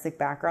orthorexic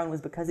background was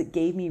because it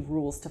gave me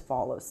rules to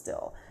follow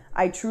still.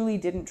 I truly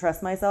didn't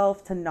trust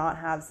myself to not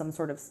have some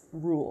sort of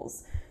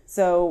rules.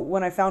 So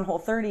when I found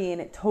Whole30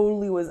 and it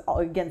totally was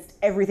against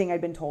everything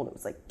I'd been told, it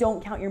was like,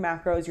 don't count your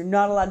macros. You're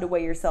not allowed to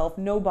weigh yourself.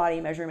 No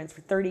body measurements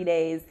for 30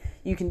 days.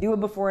 You can do it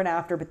before and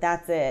after, but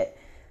that's it.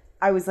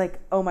 I was like,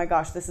 oh my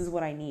gosh, this is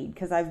what I need.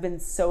 Because I've been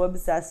so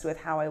obsessed with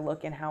how I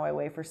look and how I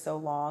weigh for so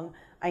long.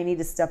 I need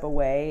to step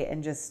away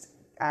and just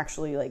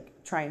actually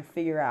try and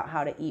figure out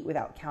how to eat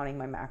without counting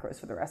my macros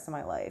for the rest of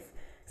my life.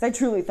 Because I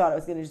truly thought I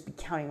was going to just be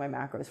counting my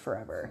macros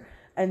forever.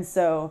 And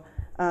so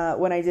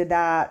when I did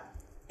that,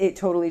 it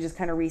totally just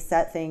kind of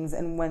reset things.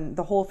 And when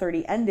the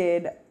Whole30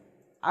 ended,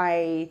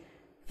 I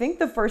think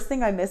the first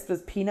thing I missed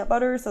was peanut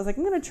butter. So I was like,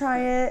 I'm going to try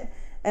it.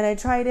 And I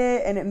tried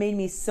it and it made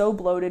me so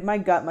bloated. My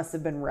gut must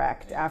have been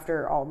wrecked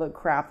after all the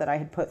crap that I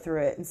had put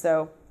through it. And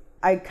so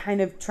I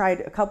kind of tried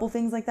a couple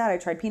things like that. I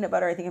tried peanut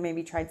butter. I think I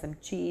maybe tried some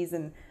cheese.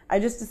 And I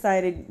just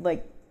decided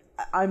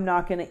I'm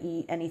not going to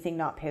eat anything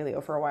not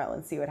paleo for a while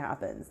and see what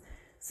happens.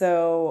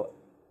 So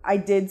I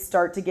did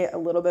start to get a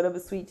little bit of a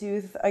sweet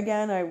tooth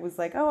again. I was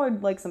like,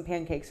 I'd like some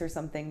pancakes or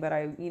something, but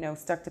I,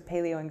 stuck to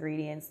paleo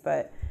ingredients.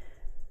 But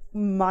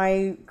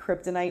my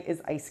kryptonite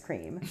is ice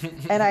cream.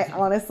 And I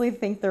honestly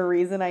think the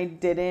reason I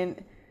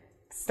didn't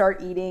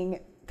start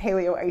eating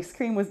paleo ice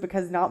cream was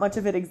because not much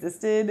of it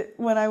existed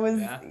when I was,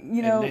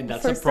 and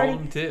that's first a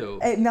problem starting.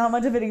 too. Not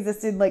much of it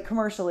existed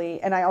commercially,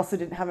 and I also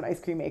didn't have an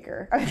ice cream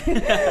maker.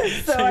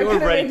 so you were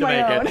ready to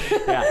make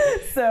it. Yeah.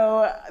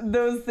 So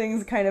those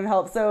things kind of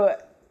help. So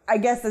I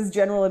guess as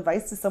general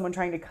advice to someone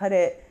trying to cut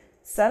it,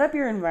 set up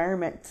your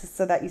environment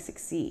so that you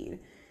succeed.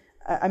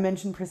 I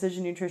mentioned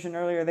precision nutrition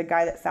earlier. The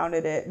guy that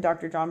founded it,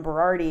 Dr. John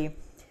Berardi,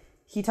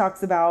 he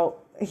talks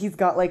about, he's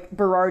got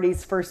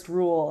Berardi's first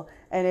rule,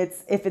 and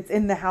it's, if it's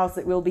in the house,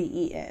 it will be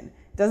eaten.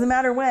 Doesn't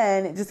matter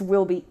when, it just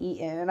will be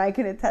eaten. And I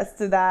can attest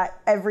to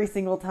that every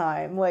single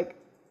time.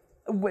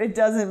 It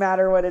doesn't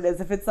matter what it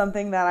is. If it's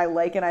something that I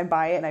like and I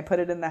buy it and I put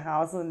it in the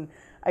house and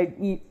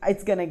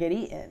it's going to get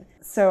eaten.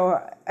 So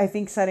I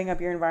think setting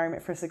up your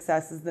environment for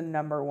success is the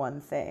number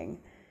one thing.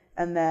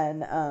 And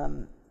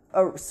then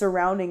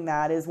surrounding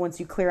that is once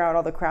you clear out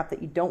all the crap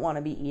that you don't want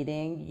to be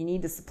eating, you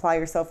need to supply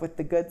yourself with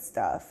the good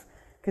stuff.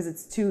 because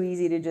it's too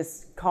easy to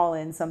just call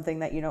in something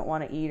that you don't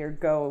want to eat or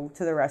go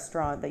to the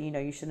restaurant that you know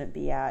you shouldn't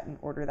be at and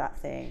order that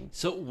thing.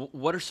 So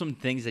what are some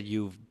things that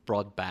you've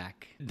brought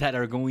back that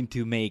are going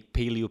to make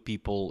paleo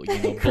people,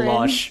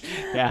 blush?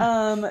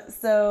 Yeah.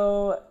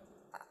 So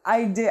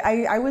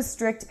I was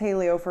strict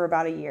paleo for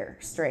about a year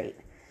straight.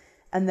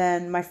 And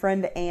then my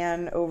friend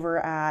Anne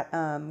over at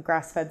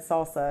Grass-Fed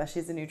Salsa,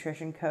 she's a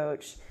nutrition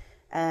coach.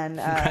 And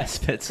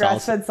Grass-Fed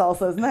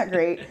salsa, isn't that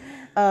great?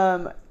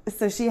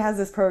 So she has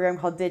this program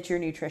called Ditch Your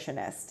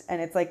Nutritionist,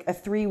 and it's like a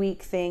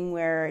 3-week thing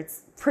where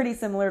it's pretty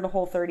similar to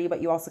Whole30,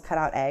 but you also cut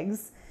out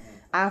eggs.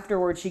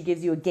 Afterwards, she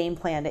gives you a game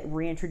plan to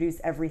reintroduce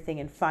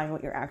everything and find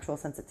what your actual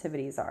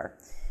sensitivities are.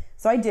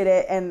 So I did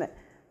it, and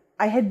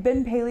I had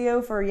been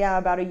paleo for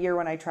about a year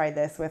when I tried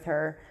this with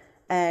her,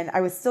 and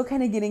I was still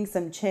kind of getting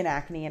some chin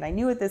acne, and I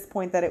knew at this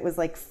point that it was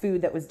like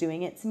food that was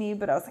doing it to me,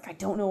 but I was like, I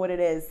don't know what it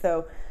is.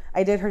 So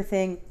I did her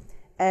thing.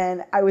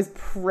 And I was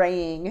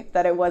praying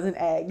that it wasn't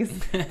eggs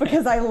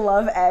because I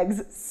love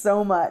eggs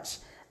so much.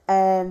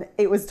 And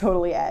it was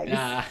totally eggs.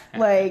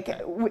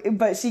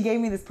 But she gave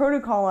me this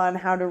protocol on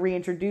how to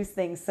reintroduce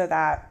things so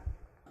that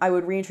I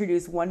would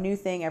reintroduce one new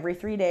thing every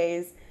 3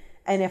 days.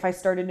 And if I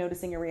started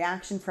noticing a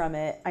reaction from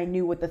it, I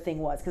knew what the thing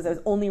was because I was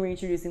only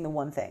reintroducing the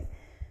one thing.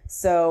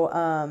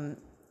 So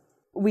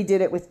we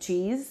did it with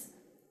cheese.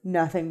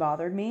 Nothing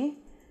bothered me.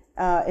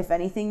 If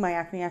anything, my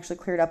acne actually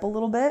cleared up a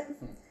little bit.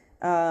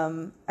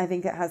 I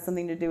think it has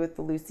something to do with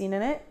the leucine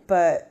in it,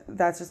 but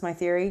that's just my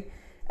theory.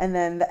 And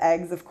then the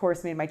eggs, of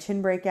course, made my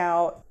chin break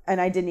out,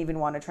 and I didn't even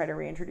want to try to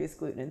reintroduce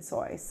gluten and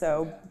soy.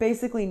 So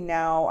basically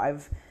now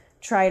I've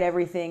tried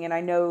everything, and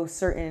I know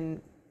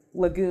certain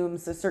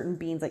legumes, so certain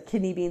beans, like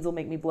kidney beans will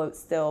make me bloat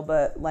still,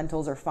 but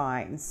lentils are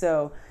fine.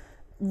 So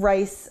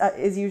rice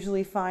is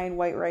usually fine.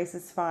 White rice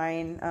is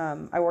fine.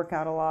 I work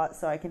out a lot,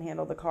 so I can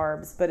handle the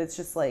carbs, but it's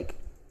just like,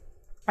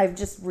 I've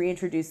just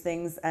reintroduced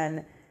things,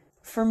 and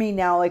for me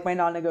now, like my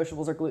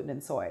non-negotiables are gluten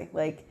and soy.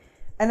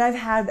 And I've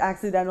had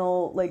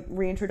accidental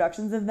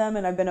reintroductions of them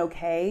and I've been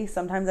okay.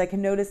 Sometimes I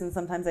can notice and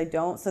sometimes I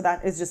don't. So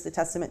that is just a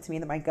testament to me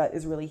that my gut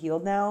is really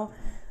healed now.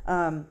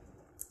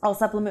 I'll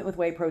supplement with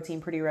whey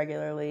protein pretty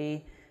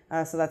regularly.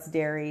 So that's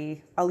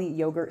dairy. I'll eat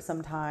yogurt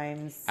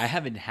sometimes. I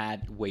haven't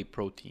had whey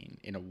protein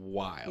in a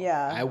while.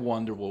 Yeah. I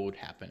wonder what would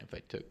happen if I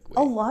took whey.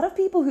 A lot of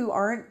people who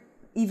aren't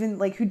even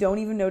who don't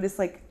even notice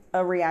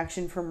a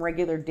reaction from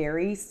regular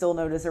dairy still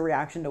notice a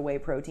reaction to whey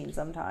protein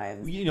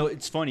sometimes.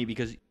 It's funny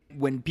because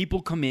when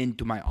people come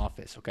into my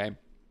office, okay,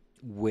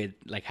 with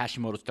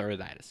Hashimoto's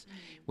thyroiditis,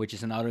 which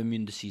is an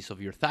autoimmune disease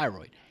of your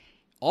thyroid,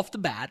 off the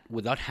bat,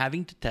 without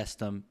having to test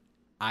them,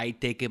 I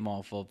take them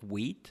off of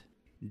wheat,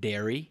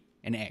 dairy,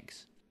 and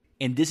eggs.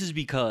 And this is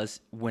because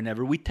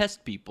whenever we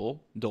test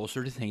people, those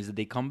are the things that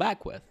they come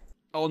back with.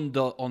 On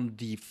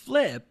the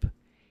flip,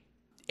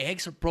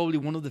 eggs are probably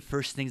one of the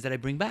first things that I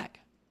bring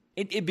back.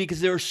 Because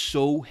they're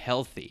so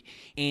healthy.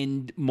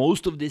 And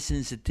most of the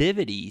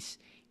sensitivities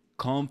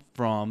come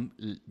from,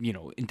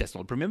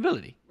 intestinal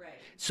permeability. Right.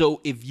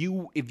 So if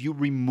you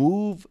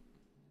remove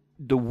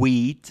the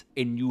wheat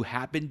and you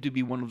happen to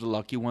be one of the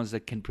lucky ones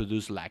that can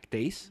produce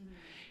lactase,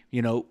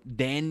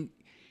 then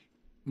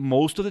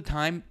most of the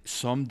time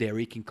some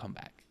dairy can come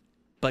back.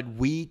 But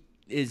wheat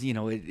is,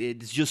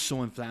 it's just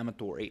so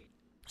inflammatory.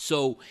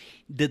 So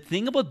the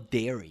thing about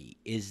dairy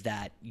is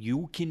that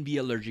you can be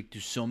allergic to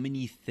so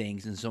many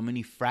things and so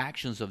many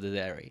fractions of the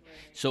dairy.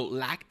 Right. So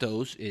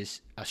lactose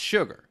is a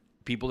sugar.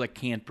 People that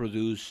can't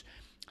produce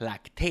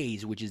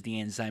lactase, which is the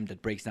enzyme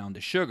that breaks down the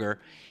sugar,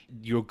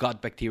 your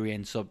gut bacteria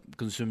ends up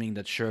consuming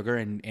that sugar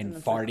and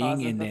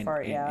farting,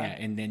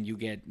 and then you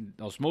get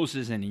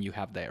osmosis and then you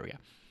have diarrhea.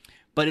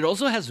 But it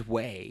also has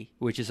whey,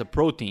 which is a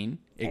protein.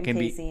 It and can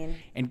casein.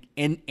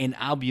 be and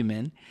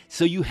albumin.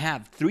 So you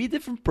have 3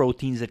 different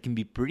proteins that can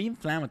be pretty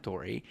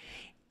inflammatory,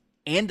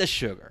 and the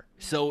sugar.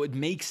 So it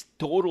makes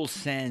total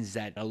sense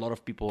that a lot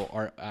of people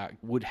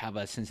would have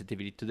a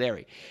sensitivity to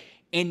dairy.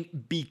 And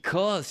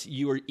because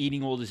you are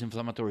eating all these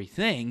inflammatory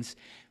things,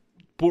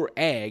 poor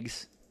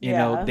eggs,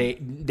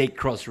 they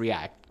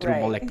cross-react through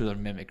molecular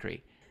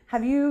mimicry.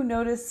 Have you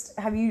noticed?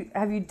 Have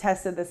you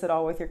tested this at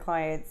all with your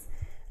clients?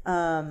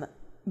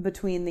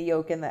 Between the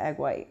yolk and the egg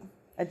white,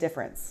 a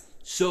difference?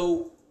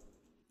 So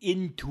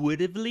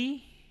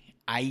intuitively,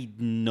 I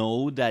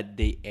know that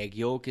the egg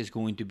yolk is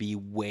going to be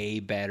way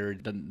better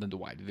than the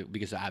white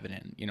because I have it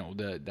in,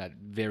 that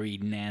very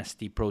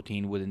nasty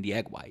protein within the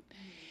egg white.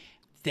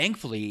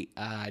 Thankfully,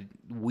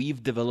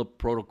 we've developed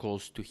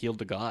protocols to heal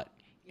the gut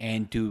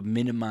and to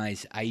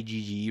minimize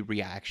IgG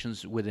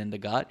reactions within the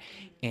gut.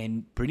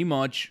 And pretty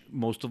much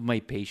most of my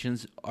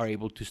patients are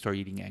able to start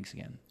eating eggs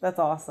again. That's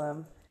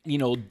awesome.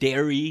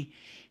 Dairy,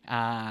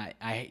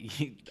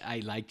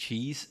 I like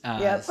cheese.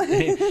 Yep.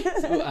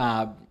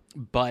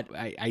 But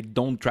I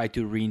don't try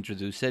to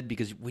reintroduce it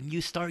because when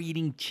you start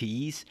eating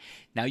cheese,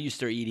 now you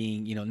start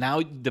eating, now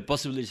the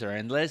possibilities are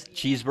endless.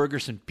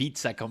 Cheeseburgers and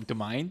pizza come to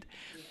mind.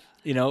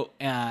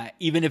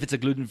 Even if it's a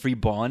gluten-free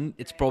bun,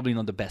 it's probably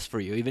not the best for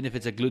you. Even if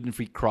it's a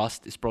gluten-free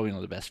crust, it's probably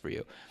not the best for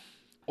you.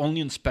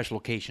 Only on special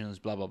occasions,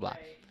 blah, blah, blah.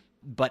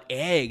 But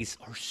eggs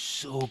are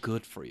so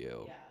good for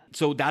you.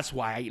 So that's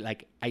why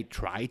I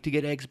try to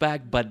get eggs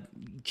back, but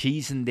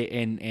cheese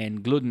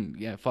and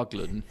gluten, fuck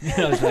gluten.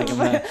 I was like,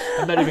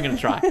 I'm not even gonna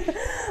try.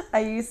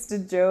 I used to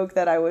joke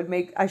that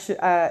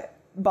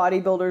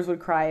bodybuilders would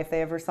cry if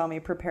they ever saw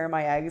me prepare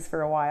my eggs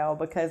for a while,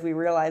 because we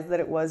realized that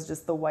it was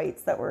just the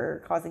whites that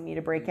were causing me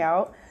to break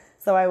out.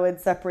 So I would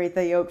separate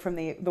the yolk from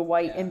the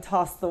white and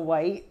toss the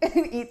white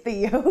and eat the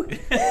yolk. And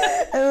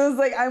it was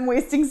like, I'm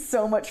wasting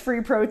so much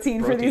free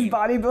protein. For these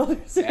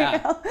bodybuilders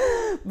right now.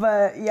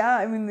 But yeah,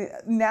 I mean,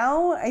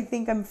 now I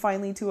think I'm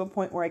finally to a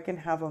point where I can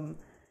have them.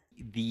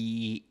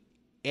 The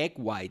egg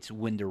whites,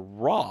 when they're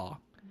raw,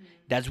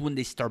 that's when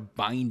they start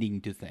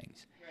binding to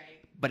things. Right.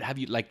 But have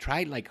you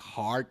tried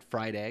hard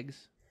fried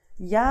eggs?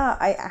 Yeah,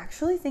 I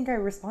actually think I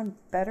respond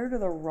better to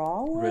the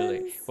raw ones.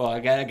 Really? Well, I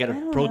got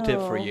a pro tip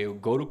for you.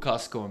 Go to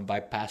Costco and buy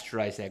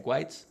pasteurized egg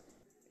whites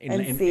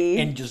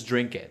and just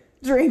drink it.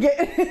 Drink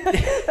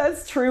it.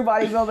 That's true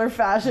bodybuilder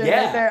fashion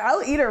right there.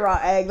 I'll eat a raw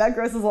egg. That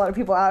grosses a lot of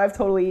people out. I've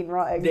totally eaten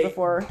raw eggs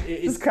before.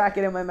 Just crack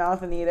it in my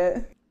mouth and eat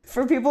it.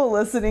 For people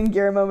listening,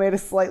 Guillermo made a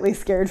slightly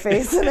scared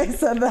face when I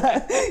said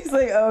that. He's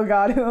like, oh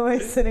God, who am I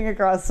sitting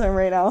across from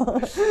right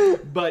now?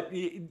 But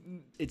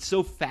it's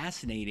so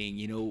fascinating,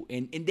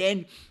 and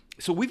then...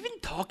 So we've been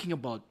talking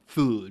about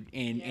food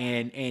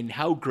and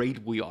how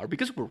great we are,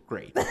 because we're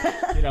great.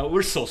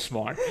 We're so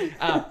smart.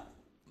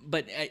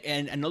 But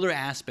another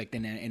aspect,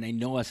 and I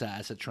know as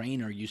a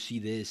trainer, you see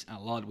this a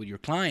lot with your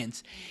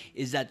clients,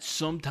 is that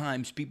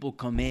sometimes people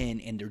come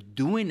in and they're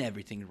doing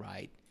everything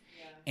right,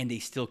 and they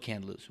still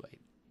can't lose weight.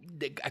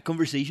 A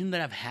conversation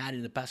that I've had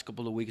in the past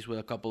couple of weeks with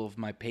a couple of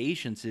my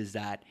patients is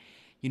that,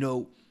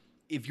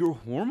 if your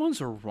hormones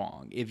are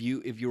wrong, if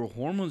your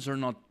hormones are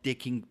not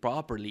ticking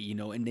properly,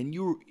 and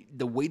then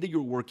the way that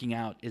you're working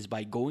out is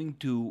by going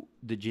to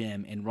the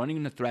gym and running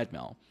on a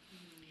treadmill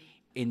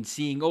and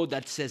seeing,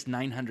 that says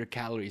 900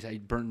 calories. I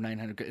burned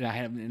 900. I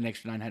have an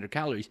extra 900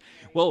 calories.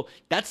 Well,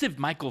 that's if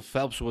Michael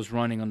Phelps was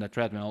running on the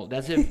treadmill.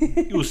 That's if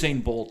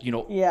Usain Bolt.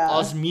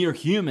 Us mere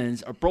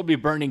humans are probably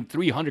burning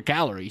 300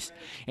 calories,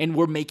 and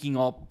we're making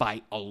up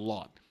by a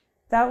lot.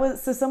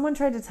 So someone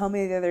tried to tell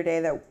me the other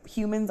day that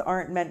humans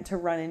aren't meant to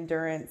run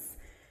endurance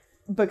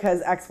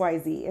because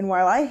XYZ. And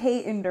while I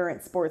hate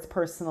endurance sports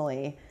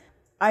personally,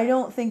 I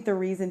don't think the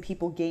reason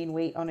people gain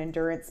weight on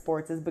endurance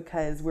sports is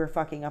because we're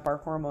fucking up our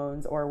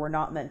hormones or we're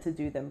not meant to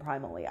do them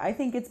primally. I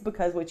think it's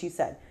because what you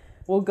said.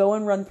 We'll go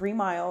and run 3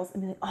 miles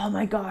and be like, oh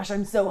my gosh,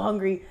 I'm so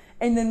hungry.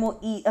 And then we'll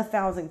eat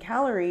 1,000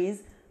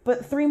 calories.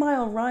 But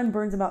 3-mile run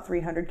burns about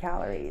 300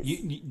 calories.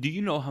 Do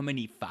you know how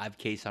many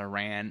 5Ks I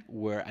ran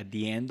where at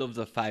the end of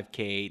the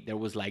 5K, there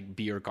was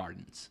beer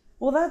gardens?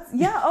 Well,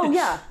 oh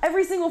yeah.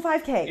 Every single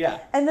 5K. Yeah.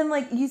 And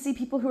then you see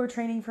people who are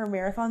training for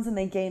marathons and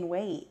they gain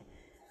weight.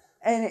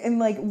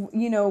 And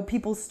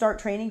people start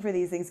training for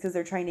these things because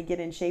they're trying to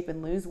get in shape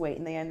and lose weight,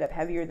 and they end up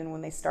heavier than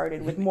when they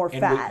started with more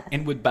fat.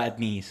 And with bad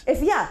knees. If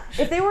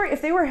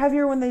they were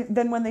heavier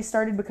than when they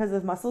started because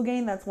of muscle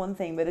gain, that's one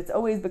thing, but it's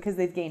always because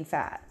they've gained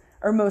fat.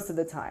 Or most of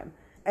the time.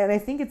 And I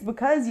think it's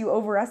because you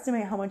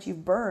overestimate how much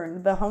you've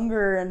burned. The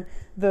hunger and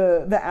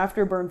the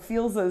afterburn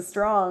feels so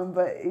strong,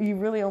 but you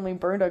really only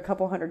burned a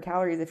couple hundred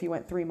calories if you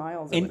went 3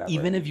 miles or whatever. And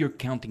even if you're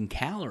counting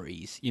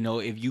calories,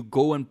 if you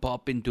go and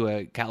pop into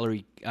a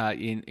calorie,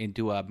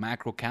 into a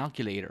macro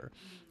calculator,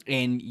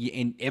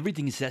 and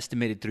everything is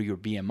estimated through your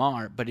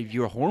BMR, but if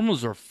your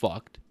hormones are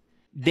fucked,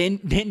 then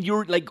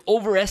you're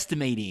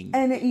overestimating.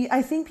 And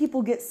I think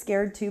people get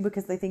scared too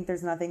because they think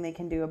there's nothing they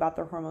can do about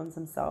their hormones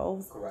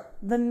themselves. Correct.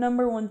 The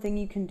number one thing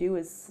you can do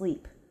is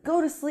sleep.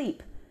 Go to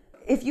sleep.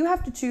 If you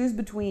have to choose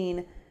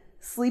between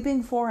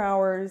sleeping 4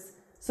 hours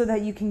so that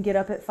you can get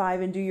up at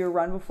 5 and do your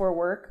run before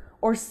work,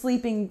 or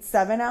sleeping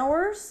 7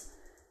 hours,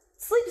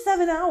 sleep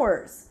 7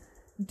 hours.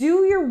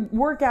 Do your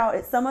workout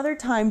at some other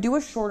time. Do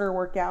a shorter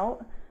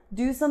workout.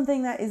 Do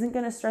something that isn't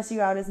going to stress you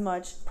out as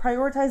much.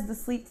 Prioritize the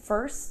sleep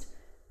first.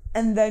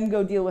 And then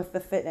go deal with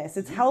the fitness.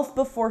 It's health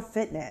before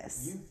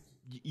fitness.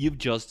 You've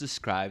just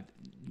described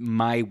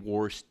my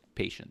worst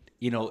patient.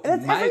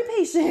 That's every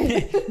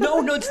patient.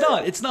 No, it's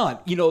not. It's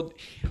not.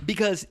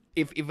 Because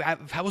if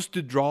I was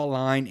to draw a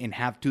line and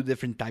have two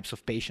different types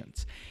of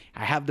patients,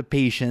 I have the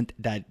patient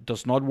that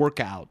does not work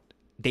out.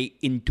 They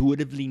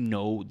intuitively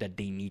know that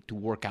they need to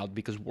work out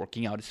because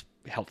working out is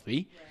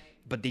healthy. Right.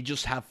 But they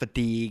just have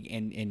fatigue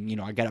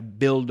and I got to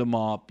build them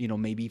up,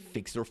 maybe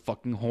fix their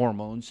fucking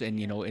hormones and,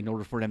 in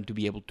order for them to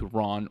be able to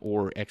run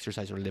or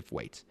exercise or lift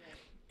weights.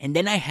 And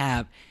then I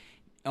have,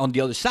 on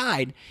the other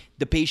side,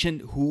 the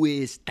patient who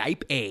is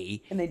type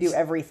A. And they do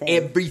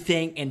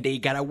everything. And they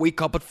got to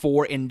wake up at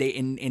 4 and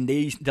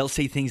they'll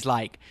say things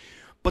like,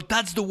 but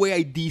that's the way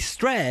I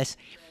de-stress.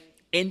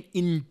 And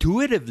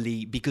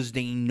intuitively, because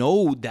they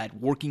know that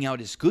working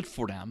out is good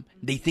for them,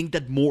 they think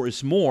that more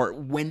is more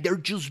when they're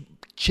just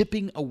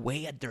chipping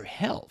away at their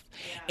health.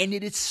 And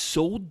it is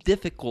so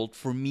difficult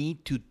for me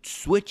to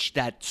switch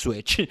that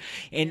switch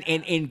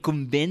and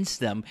convince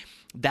them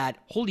that,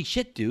 holy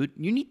shit, dude,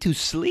 you need to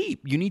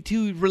sleep. You need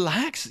to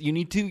relax. You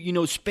need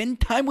to, spend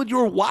time with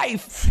your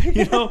wife.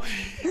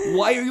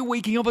 Why are you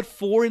waking up at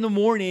 4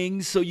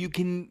 a.m. so you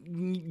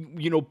can,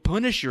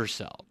 punish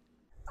yourself?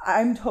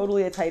 I'm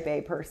totally a type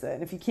A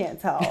person, if you can't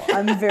tell.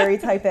 I'm very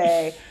type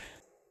A.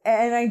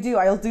 And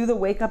I'll do the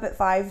wake up at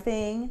 5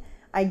 thing.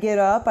 I get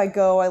up, I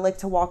go, I like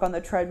to walk on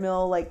the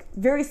treadmill, like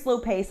very slow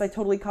pace. I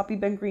totally copy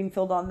Ben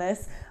Greenfield on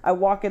this. I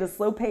walk at a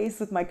slow pace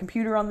with my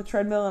computer on the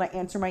treadmill and I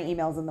answer my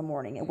emails in the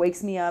morning. It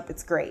wakes me up.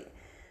 It's great.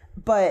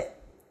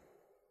 But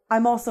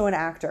I'm also an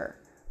actor.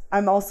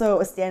 I'm also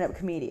a stand-up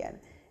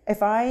comedian.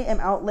 If I am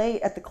out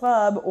late at the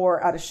club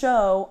or at a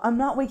show, I'm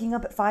not waking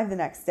up at 5 the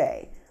next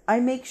day. I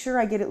make sure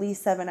I get at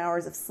least 7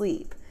 hours of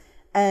sleep.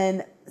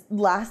 And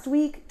last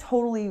week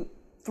totally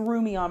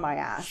threw me on my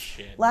ass.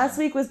 Last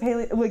week was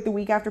the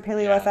week after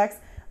Wojtowecz,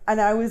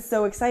 and I was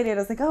so excited. I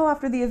was like,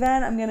 after the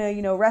event, I'm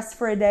gonna, rest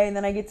for a day, and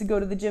then I get to go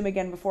to the gym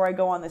again before I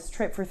go on this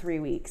trip for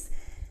 3 weeks.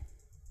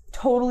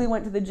 Totally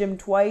went to the gym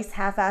twice,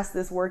 half-assed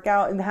this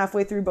workout, and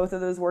halfway through both of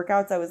those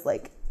workouts, I was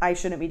like, I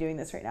shouldn't be doing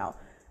this right now.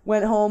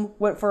 Went home,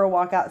 went for a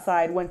walk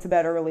outside, went to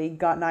bed early,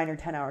 got 9 or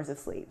 10 hours of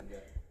sleep.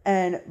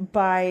 And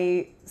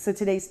so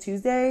today's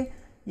Tuesday.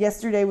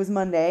 Yesterday was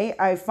Monday.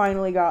 I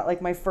finally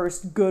got my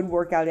first good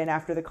workout in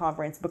after the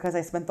conference because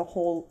I spent the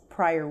whole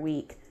prior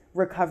week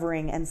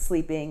recovering and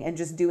sleeping and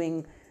just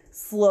doing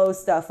slow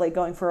stuff like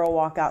going for a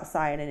walk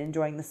outside and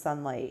enjoying the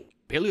sunlight.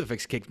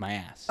 Wojtowecz kicked my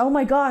ass. Oh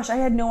my gosh, I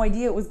had no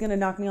idea it was going to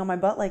knock me on my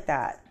butt like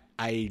that.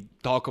 I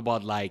talk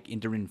about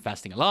intermittent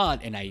fasting a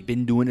lot, and I've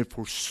been doing it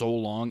for so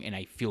long, and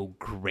I feel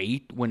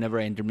great whenever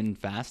I intermittent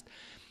fast.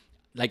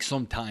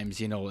 Sometimes,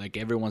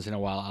 every once in a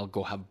while I'll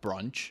go have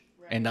brunch.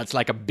 And that's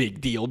a big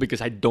deal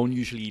because I don't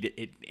usually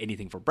eat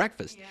anything for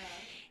breakfast. Yeah.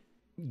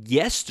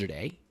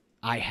 Yesterday,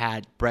 I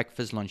had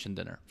breakfast, lunch, and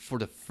dinner for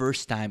the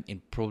first time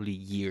in probably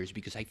years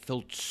because I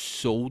felt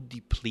so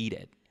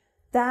depleted.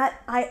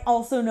 That I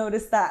also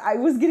noticed that I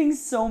was getting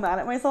so mad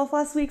at myself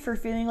last week for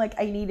feeling like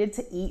I needed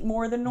to eat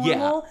more than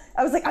normal. Yeah.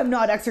 I was like, I'm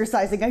not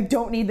exercising. I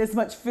don't need this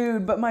much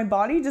food, but my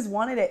body just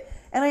wanted it.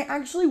 And I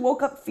actually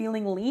woke up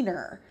feeling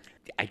leaner.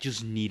 I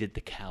just needed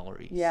the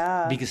calories.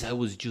 Yeah. Because I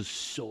was just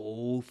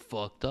so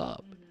fucked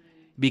up.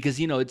 Because,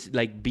 it's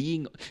like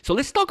being... So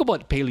let's talk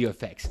about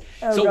Wojtowecz.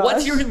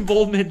 What's your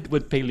involvement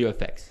with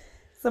Wojtowecz?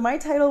 So my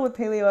title with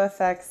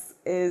Wojtowecz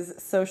is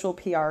Social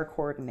PR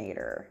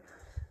Coordinator.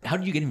 How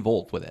did you get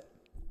involved with it?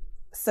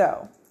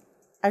 So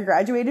I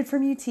graduated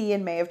from UT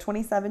in May of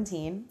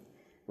 2017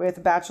 with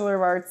a Bachelor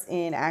of Arts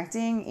in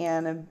Acting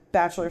and a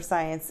Bachelor of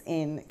Science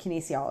in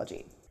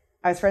Kinesiology.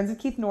 I was friends with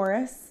Keith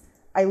Norris.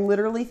 I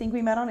literally think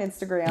we met on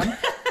Instagram.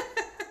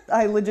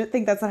 I legit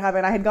think that's what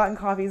happened. I had gotten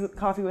coffee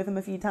with him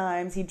a few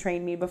times. He'd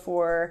trained me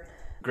before.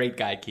 Great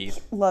guy,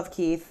 Keith. Love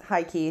Keith.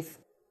 Hi, Keith.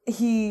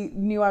 He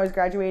knew I was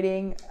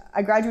graduating.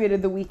 I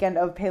graduated the weekend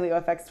of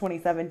Wojtowecz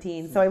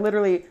 2017. So I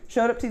literally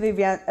showed up to the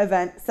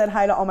event, said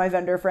hi to all my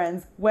vendor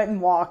friends, went and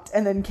walked,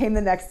 and then came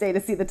the next day to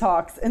see the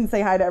talks and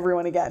say hi to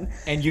everyone again.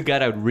 And you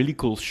got a really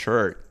cool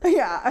shirt.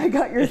 Yeah, I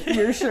got your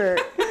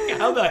shirt.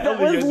 How the hell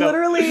did you know?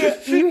 Literally,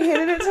 you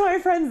handed it to my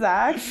friend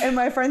Zach, and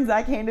my friend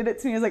Zach handed it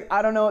to me. He was like,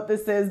 I don't know what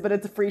this is, but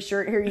it's a free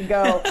shirt. Here you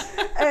go.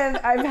 And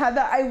I've had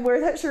that. I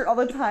wear that shirt all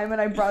the time, and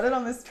I brought it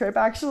on this trip,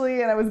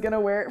 actually, and I was going to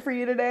wear it for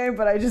you today,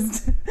 but I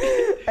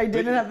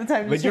didn't have the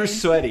time to But change. you're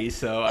sweaty,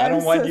 so I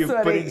don't want you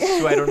putting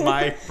sweat on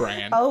my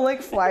brand. I'll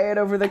fly it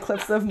over the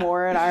cliffs of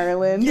Moher in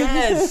Ireland.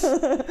 Yes!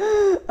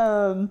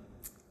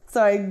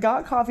 So I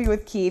got coffee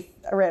with Keith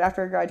right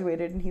after I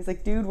graduated, and he's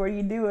like, dude, what are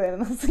you doing?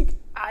 And I was like,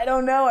 I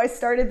don't know. I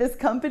started this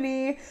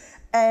company,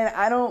 and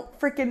I don't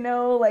freaking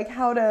know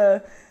how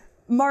to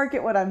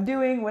market what I'm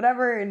doing,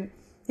 whatever. And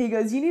he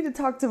goes, you need to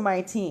talk to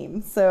my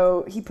team.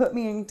 So he put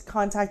me in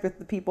contact with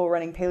the people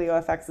running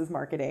Wojtowecz's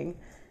marketing.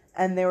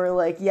 And they were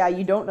like, yeah,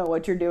 you don't know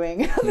what you're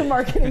doing on the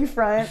marketing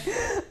front.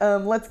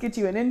 Let's get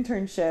you an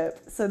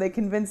internship. So they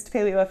convinced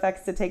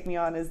Wojtowecz to take me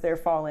on as their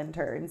fall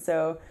intern.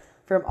 So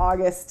from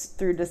August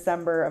through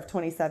December of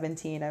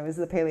 2017, I was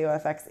the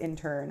Wojtowecz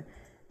intern.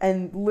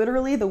 And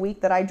literally the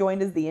week that I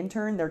joined as the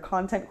intern, their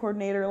content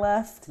coordinator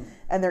left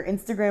and their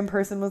Instagram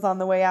person was on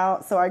the way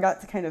out. So I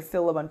got to kind of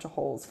fill a bunch of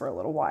holes for a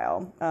little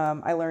while.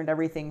 I learned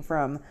everything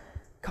from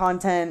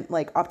content,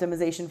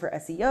 optimization for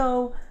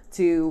SEO,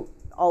 to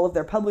all of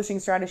their publishing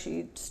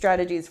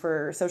strategies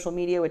for social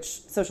media,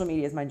 which social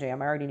media is my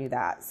jam. I already knew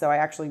that. So I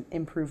actually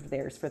improved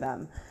theirs for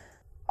them.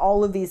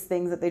 All of these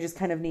things that they just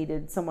kind of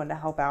needed someone to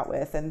help out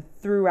with. And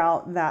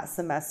throughout that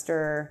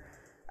semester,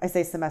 I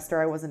say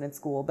semester, I wasn't in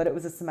school, but it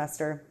was a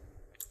semester,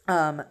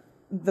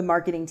 the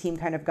marketing team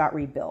kind of got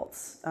rebuilt.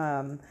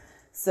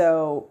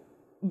 So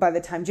by the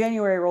time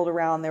January rolled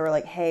around, they were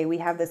like, hey, we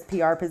have this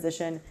PR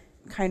position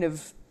kind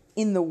of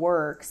in the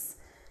works.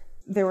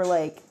 They were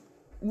like,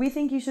 we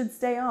think you should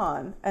stay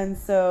on. And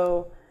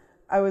so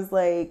I was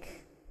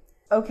like,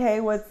 okay,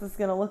 what's this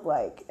going to look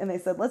like? And they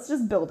said, let's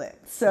just build it.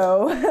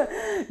 So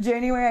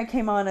January I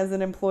came on as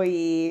an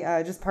employee,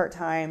 just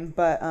part-time,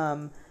 but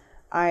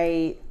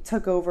I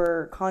took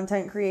over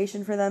content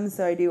creation for them.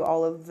 So I do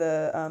all of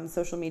the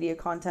social media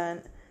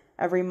content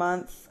every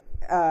month.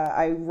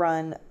 I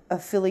run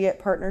affiliate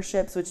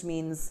partnerships, which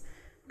means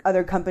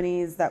other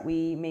companies that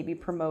we maybe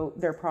promote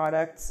their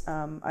products.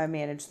 I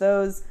manage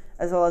those,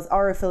 as well as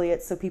our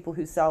affiliates, so people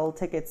who sell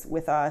tickets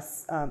with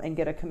us and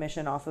get a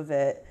commission off of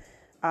it.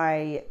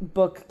 I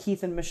book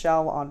Keith and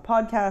Michelle on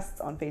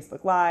podcasts, on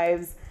Facebook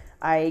Lives.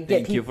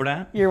 Thank you for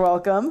that. You're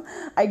welcome.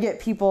 I get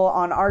people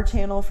on our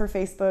channel for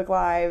Facebook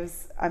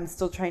Lives. I'm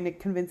still trying to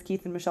convince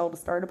Keith and Michelle to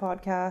start a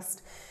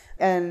podcast.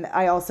 And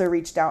I also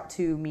reached out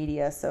to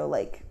media, so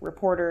like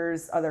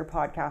reporters, other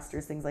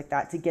podcasters, things like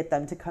that, to get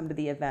them to come to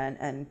the event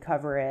and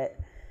cover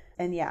it.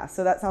 And yeah,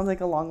 so that sounds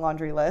like a long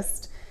laundry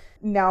list.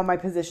 Now my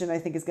position, I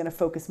think, is going to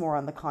focus more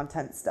on the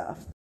content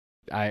stuff.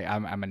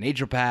 I'm a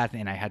naturopath,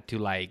 and I had to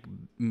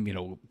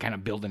kind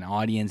of build an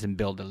audience and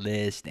build a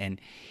list. And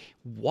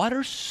what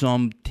are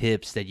some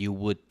tips that you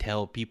would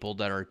tell people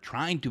that are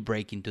trying to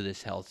break into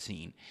this health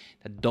scene,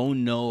 that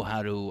don't know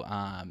how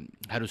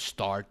to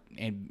start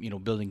and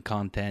building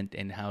content,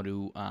 and how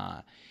to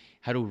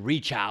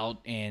reach out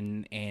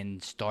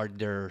and start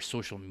their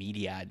social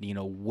media?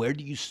 Where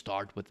do you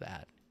start with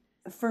that?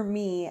 For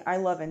me, I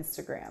love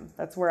Instagram.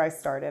 That's where I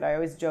started. I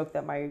always joke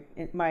that my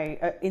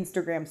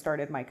Instagram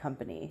started my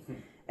company.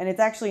 And it's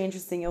actually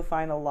interesting. You'll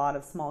find a lot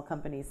of small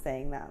companies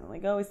saying that.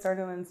 Like, oh, we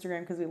started on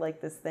Instagram because we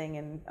like this thing.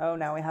 And, oh,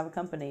 now we have a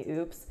company.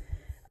 Oops.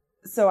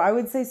 So I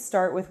would say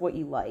start with what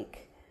you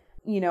like.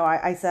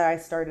 I said I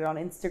started on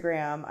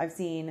Instagram. I've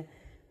seen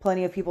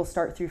plenty of people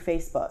start through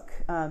Facebook.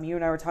 You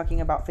and I were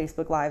talking about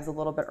Facebook Lives a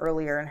little bit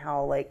earlier, and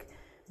how, like,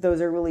 those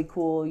are really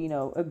cool,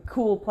 a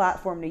cool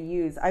platform to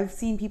use. I've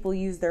seen people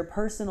use their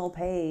personal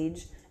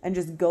page and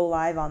just go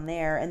live on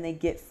there, and they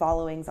get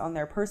followings on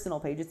their personal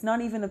page. It's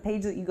not even a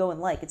page that you go and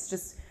like. It's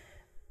just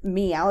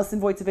me, Allison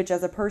Wojtowecz,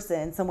 as a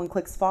person. Someone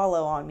clicks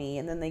follow on me,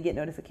 and then they get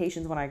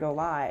notifications when I go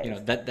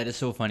live. That is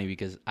so funny,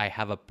 because I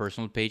have a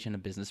personal page and a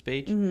business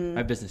page. Mm-hmm.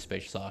 My business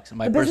page sucks.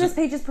 My business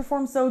pages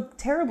perform so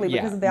terribly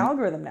because of the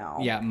algorithm now.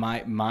 Yeah,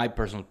 my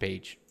personal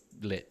page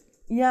lit.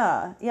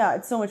 Yeah,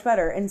 it's so much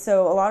better. And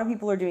so a lot of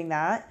people are doing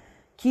that.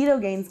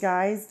 Keto Gains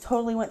guys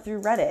totally went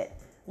through Reddit.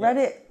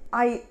 Reddit,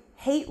 I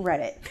hate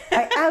Reddit.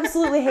 I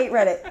absolutely hate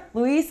Reddit.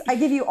 Luis, I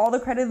give you all the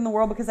credit in the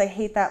world because I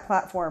hate that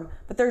platform,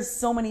 but there's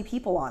so many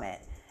people on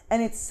it.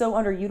 And it's so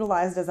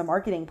underutilized as a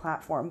marketing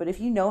platform. But if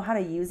you know how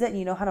to use it and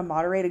you know how to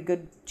moderate a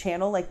good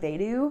channel like they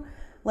do,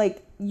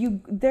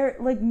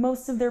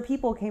 most of their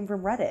people came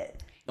from Reddit.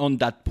 On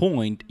that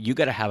point, you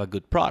got to have a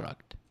good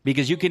product.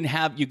 Because you can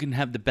have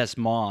the best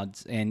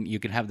mods, and you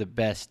can have the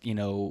best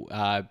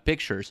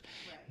pictures,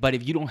 but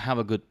if you don't have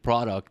a good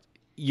product,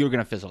 you're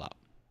gonna fizzle out.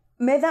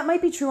 That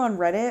might be true on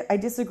Reddit. I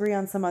disagree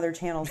on some other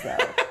channels though,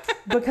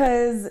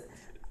 because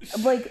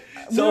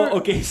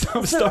So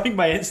I'm starting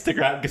my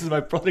Instagram because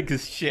my product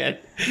is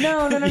shit.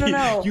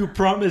 No. You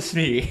promised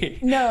me.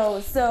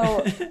 No,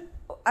 so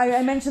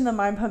I mentioned the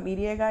Mind Pump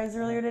Media guys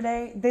earlier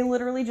today. They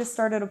literally just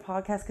started a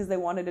podcast because they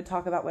wanted to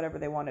talk about whatever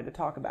they wanted to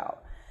talk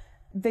about.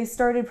 They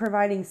started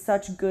providing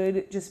such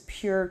good, just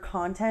pure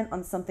content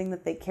on something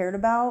that they cared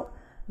about,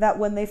 that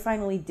when they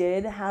finally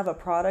did have a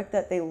product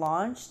that they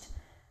launched,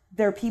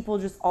 their people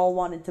just all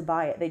wanted to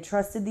buy it. They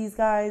trusted these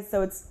guys.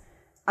 So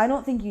I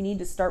don't think you need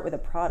to start with a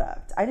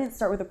product. I didn't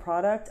start with a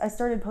product. I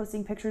started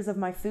posting pictures of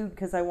my food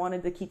because I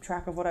wanted to keep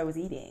track of what I was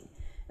eating.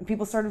 And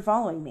people started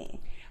following me.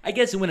 I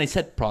guess when I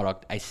said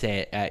product,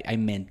 I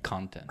meant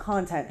content.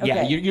 Content, okay.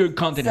 Yeah, your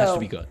content has to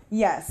be good.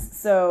 Yes.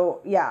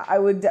 So, yeah, I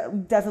would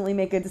definitely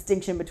make a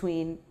distinction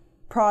between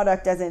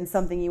product, as in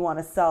something you want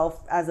to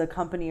sell as a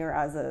company or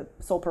as a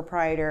sole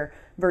proprietor,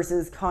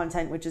 versus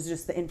content, which is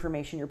just the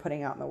information you're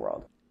putting out in the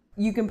world.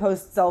 You can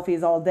post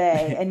selfies all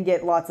day and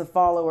get lots of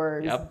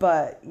followers,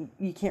 but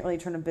you can't really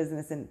turn a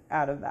business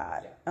out of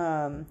that.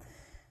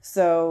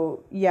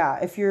 So yeah,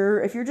 if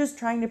you're just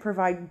trying to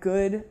provide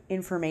good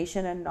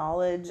information and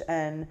knowledge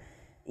and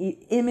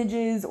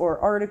images or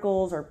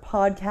articles or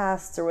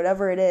podcasts or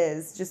whatever it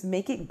is, just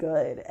make it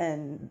good,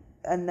 and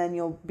then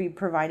you'll be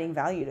providing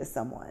value to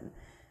someone.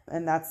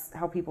 And that's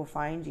how people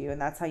find you, and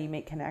that's how you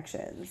make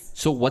connections.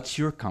 So what's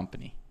your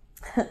company?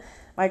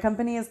 My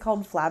company is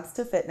called Flabs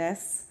to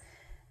Fitness,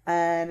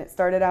 and it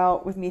started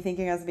out with me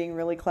thinking I was being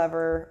really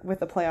clever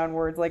with a play on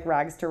words like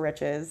rags to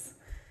riches.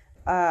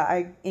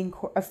 I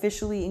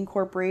officially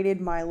incorporated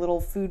my little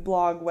food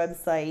blog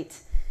website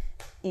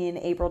in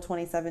April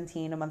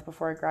 2017, a month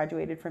before I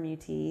graduated from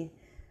UT.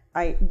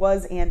 I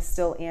was and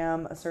still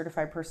am a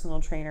certified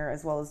personal trainer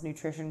as well as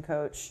nutrition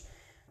coach.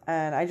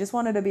 And I just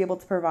wanted to be able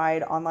to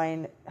provide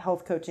online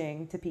health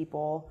coaching to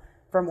people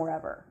from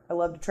wherever. I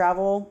love to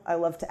travel. I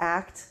love to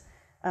act.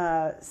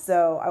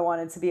 So I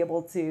wanted to be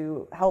able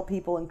to help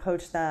people and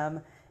coach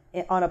them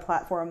on a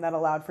platform that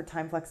allowed for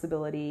time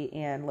flexibility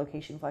and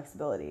location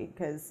flexibility.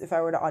 Because if I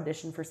were to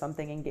audition for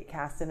something and get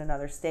cast in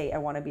another state, I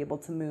want to be able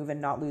to move and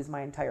not lose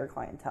my entire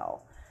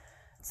clientele.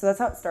 So that's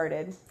how it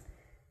started.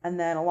 And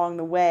then along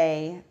the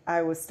way,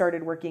 I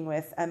started working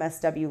with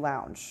MSW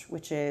Lounge,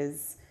 which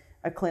is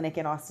a clinic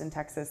in Austin,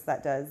 Texas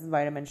that does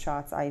vitamin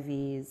shots,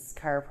 IVs,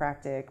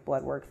 chiropractic,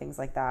 blood work, things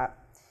like that.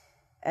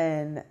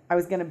 And I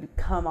was going to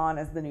come on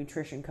as the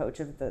nutrition coach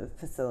of the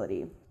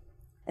facility.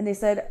 And they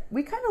said,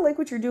 we kind of like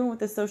what you're doing with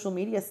the social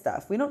media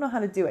stuff. We don't know how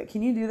to do it.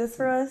 Can you do this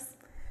for us?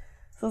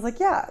 So I was like,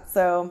 yeah.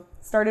 So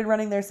started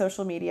running their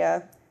social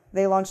media.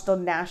 They launched a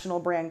national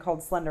brand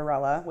called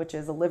Slenderella, which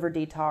is a liver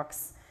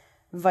detox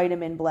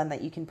vitamin blend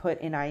that you can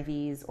put in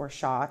IVs or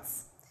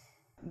shots.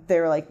 They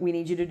were like, we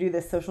need you to do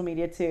this social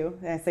media too.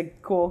 And I said,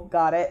 cool,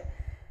 got it.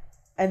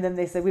 And then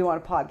they said, we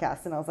want a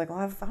podcast. And I was like, well,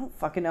 I don't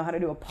fucking know how to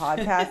do a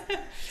podcast.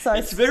 So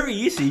it's very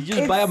easy. You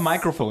just buy a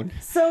microphone.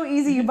 So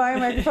easy. You buy a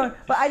microphone.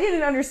 But I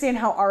didn't understand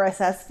how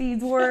RSS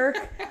feeds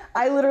work.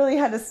 I literally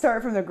had to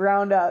start from the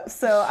ground up.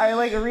 So I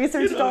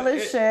researched all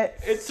this shit.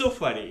 It's so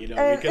funny,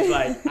 because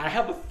I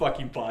have a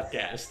fucking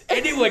podcast.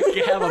 Anyone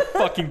can have a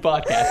fucking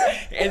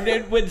podcast. And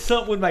then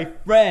when my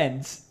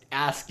friends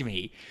ask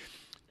me,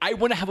 I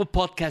want to have a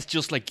podcast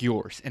just like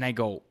yours. And I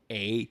go,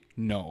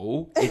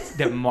 no. It's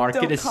the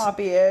market Don't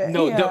copy it.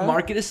 No, yeah. The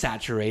market is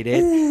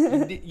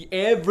saturated.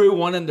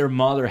 Everyone and their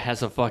mother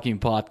has a fucking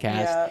podcast.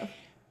 Yeah.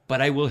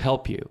 But I will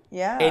help you.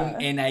 Yeah.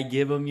 And I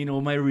give them,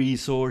 my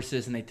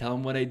resources, and I tell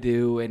them what I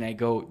do, and I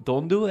go,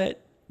 don't do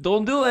it.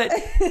 Don't do it.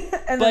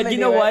 But you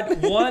know what?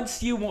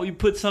 Once you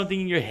put something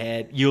in your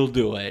head, you'll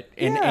do it.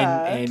 And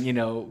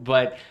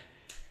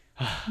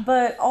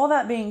but all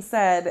that being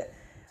said,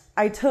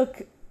 I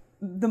took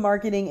the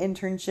marketing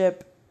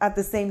internship at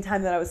the same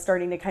time that I was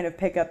starting to kind of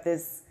pick up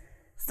this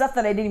stuff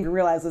that I didn't even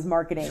realize was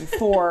marketing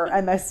for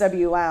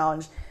MSW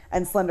Lounge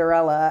and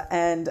Slenderella.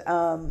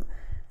 And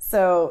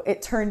so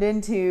it turned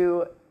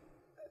into,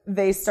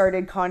 they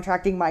started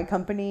contracting my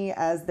company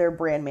as their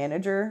brand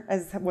manager,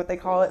 as what they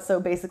call it. So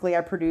basically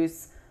I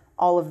produce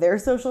all of their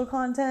social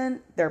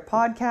content, their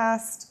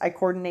podcast. I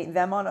coordinate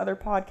them on other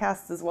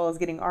podcasts as well as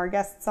getting our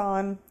guests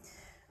on.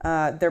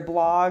 Their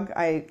blog,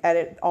 I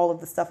edit all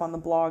of the stuff on the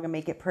blog and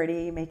make it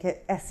pretty, make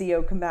it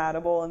SEO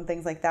compatible and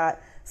things like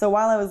that. So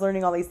while I was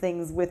learning all these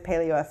things with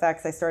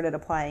PaleoFX, I started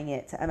applying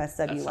it to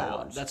MSW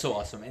Lounge. That's so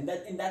awesome. And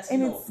that's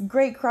it's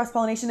great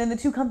cross-pollination. And the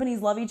two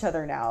companies love each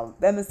other now.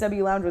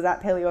 MSW Lounge was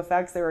at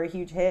PaleoFX. They were a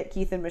huge hit.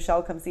 Keith and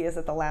Michelle come see us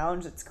at the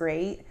lounge. It's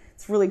great.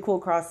 It's really cool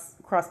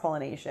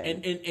cross-pollination.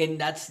 And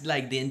that's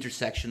like the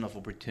intersection of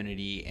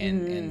opportunity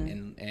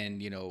and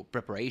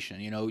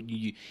preparation.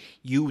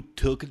 You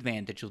took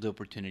advantage of the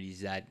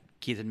opportunities that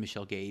Keith and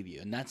Michelle gave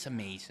you, and that's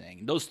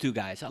amazing. Those two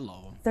guys, I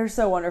love them. They're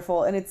so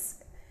wonderful, and it's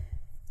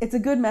a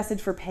good message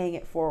for paying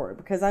it forward,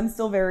 because I'm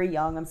still very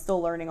young. I'm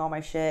still learning all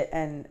my shit,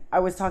 and I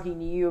was talking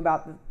to you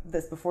about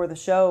this before the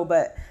show,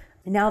 but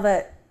now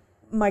that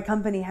my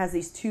company has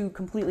these two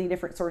completely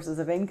different sources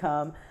of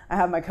income, I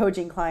have my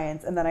coaching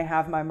clients and then I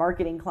have my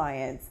marketing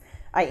clients.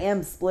 I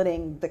am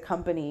splitting the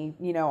company,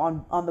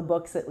 on the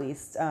books at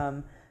least,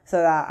 so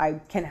that I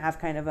can have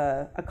kind of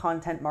a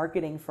content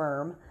marketing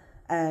firm.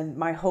 And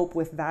my hope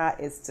with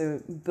that is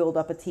to build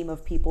up a team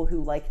of people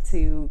who like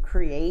to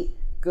create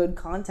good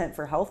content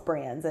for health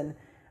brands. And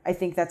I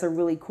think that's a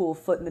really cool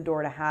foot in the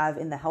door to have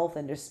in the health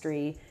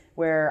industry,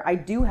 where I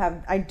do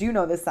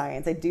know the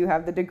science, I do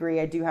have the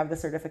degree, I do have the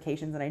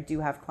certifications, and I do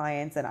have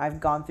clients, and I've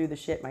gone through the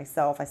shit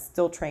myself. I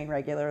still train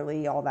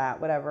regularly, all that,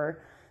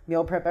 whatever.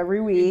 Meal prep every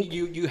week.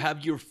 You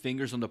have your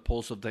fingers on the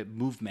pulse of the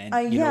movement,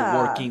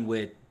 working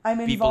with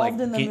people like in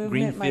the movement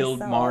Greenfield,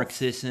 myself. Mark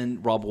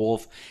Sisson, Rob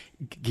Wolf,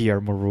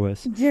 Guillermo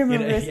Ruiz.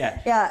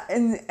 Yeah.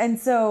 And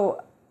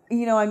so,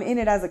 I'm in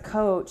it as a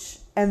coach,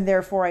 and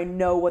therefore I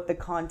know what the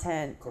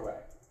content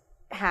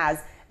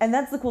has. And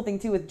that's the cool thing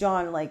too with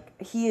John.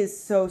 Like, he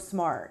is so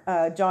smart.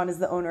 John is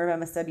the owner of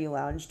MSW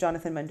Lounge,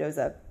 Jonathan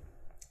Mendoza.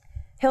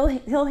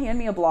 He'll hand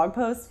me a blog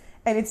post,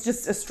 and it's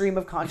just a stream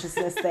of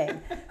consciousness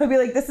thing. He'll be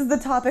like, this is the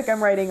topic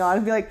I'm writing on.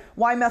 He'll be like,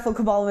 why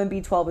methylcobalamin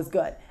B12 is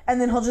good.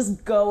 And then he'll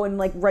just go and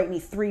write me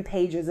 3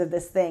 pages of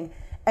this thing.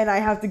 And I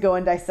have to go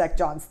and dissect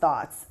John's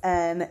thoughts.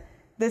 And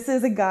this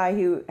is a guy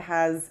who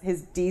has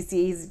his DC,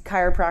 he's a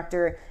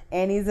chiropractor,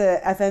 and he's a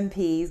FNP.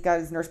 He's got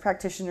his nurse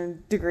practitioner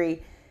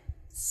degree.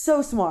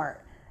 So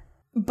smart.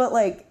 But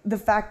the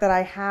fact that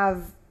I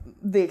have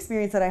the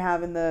experience that I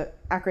have and the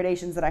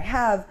accreditations that I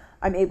have,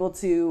 I'm able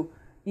to,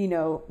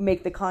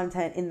 make the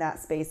content in that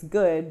space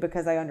good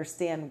because I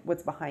understand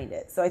what's behind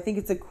it. So I think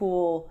it's a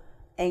cool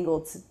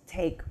angle to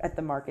take at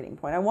the marketing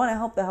point. I want to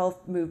help the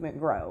health movement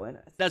grow. And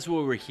that's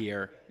why we're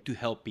here, to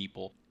help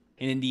people.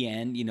 And in the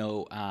end,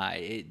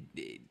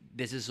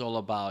 this is all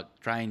about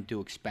trying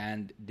to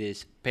expand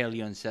this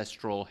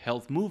paleo-ancestral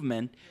health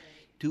movement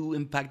to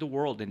impact the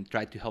world and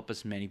try to help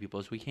as many people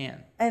as we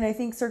can. And I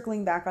think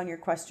circling back on your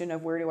question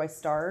of where do I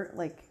start,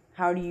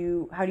 how do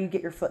you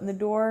get your foot in the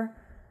door?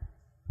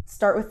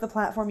 Start with the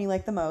platform you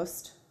like the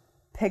most,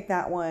 pick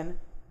that one,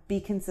 be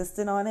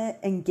consistent on it,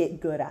 and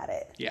get good at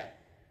it. Yeah.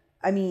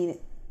 I mean,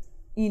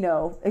 you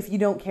know, if you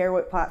don't care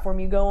what platform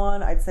you go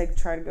on, I'd say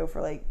try to go for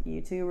like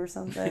YouTube or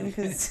something,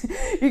 because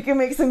you can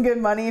make some good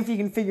money if you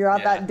can figure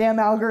out that damn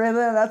algorithm.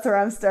 That's where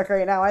I'm stuck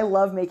right now. I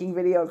love making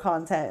video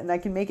content and I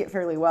can make it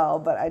fairly well,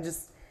 but I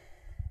just,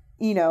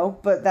 you know,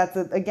 but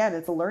again,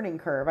 it's a learning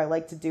curve. I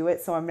like to do it.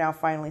 So I'm now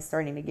finally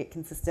starting to get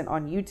consistent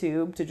on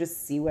YouTube to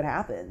just see what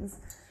happens.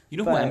 You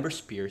know who Amber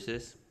Spears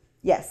is?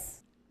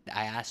 Yes.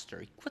 I asked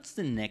her, what's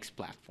the next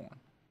platform?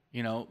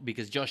 You know,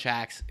 because Josh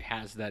Axe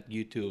has that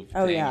YouTube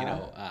Oh, thing, yeah. you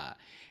know.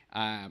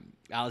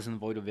 Allison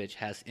Wojtowecz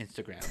has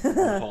Instagram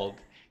called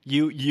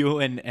you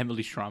and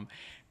Emily Schrum.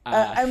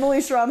 Emily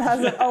Schrum has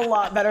it a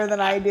lot better than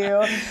I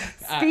do.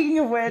 Speaking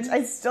of which,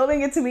 I still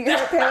didn't get to meet her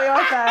at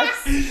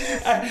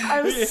PaleoFX.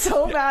 I'm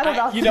so mad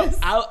about you know, this.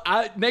 I'll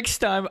next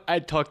time I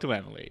talk to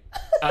Emily,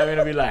 I'm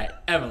gonna be like,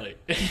 Emily.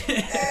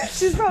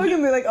 She's probably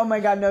gonna be like, oh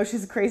my god, no,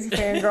 she's a crazy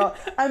fangirl.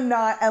 I'm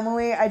not,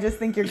 Emily. I just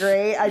think you're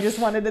great. I just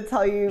wanted to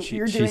tell you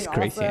you're doing she's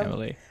crazy, awesome.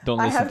 Emily. Don't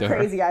listen to her. I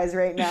have crazy eyes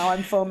right now.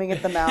 I'm foaming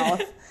at the mouth.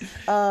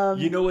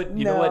 You know what?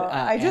 You know what?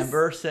 I just-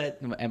 Amber said.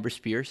 Amber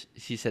Spears.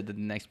 She said that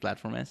the next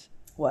platform is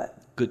What?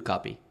 good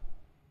copy.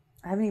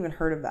 I haven't even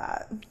heard of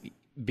that.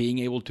 Being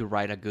able to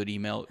write a good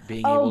email.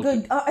 Being Oh, able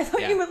good. to. I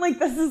thought you meant like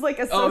this is like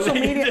a social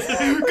media.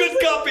 Good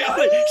copy. I'm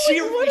like,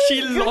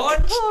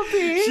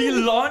 she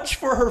launched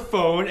for her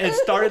phone and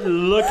started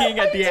looking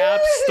at the app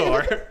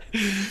store.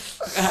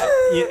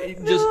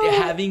 Just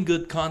having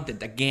good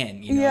content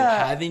again. You know,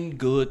 having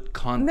good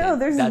content. No,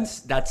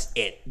 that's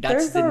it.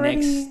 That's the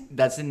already, next.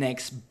 That's the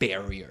next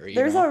barrier.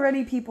 There's know?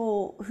 already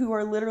people who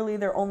are literally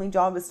their only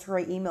job is to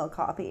write email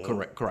copy.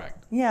 Correct.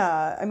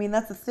 Yeah, I mean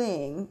that's a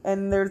thing,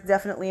 and there's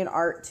definitely an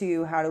art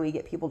to how do we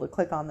get people to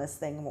click on this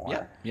thing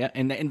more. Yeah,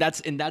 and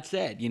that's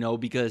it, you know,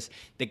 because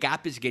the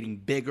gap is getting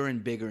bigger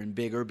and bigger and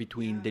bigger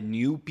between the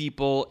new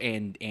people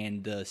and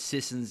the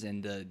Sissons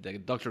and the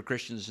Dr.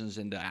 Christiansens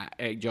and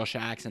the Josh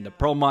Axe and the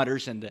Pro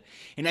Modders and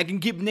I can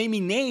keep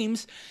naming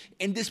names,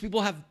 and these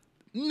people have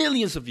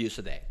millions of views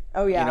a day.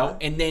 Oh yeah. You know,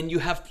 and then you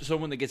have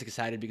someone that gets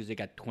excited because they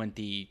got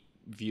 20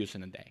 views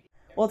in a day.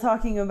 Well,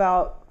 talking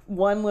about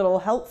one little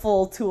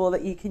helpful tool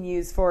that you can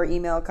use for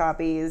email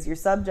copy is your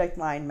subject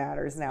line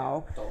matters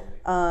now.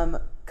 Totally.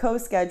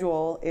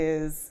 CoSchedule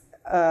is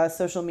a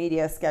social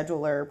media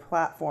scheduler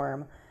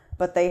platform,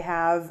 but they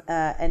have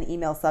an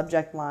email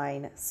subject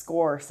line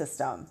score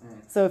system.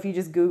 So if you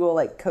just Google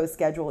like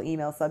CoSchedule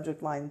email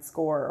subject line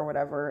score or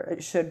whatever,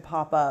 it should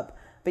pop up.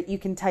 But you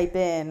can type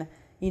in,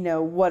 you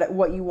know,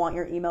 what you want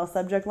your email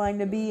subject line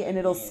to be, and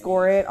it'll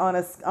score it on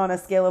a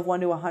scale of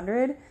 1 to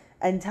 100.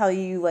 And tell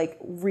you like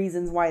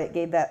reasons why it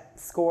gave that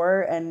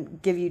score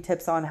and give you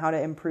tips on how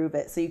to improve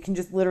it. So you can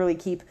just literally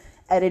keep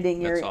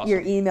editing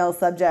your email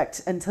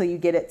subject until you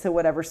get it to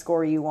whatever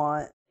score you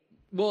want.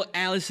 Well,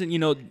 Allison, you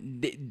know,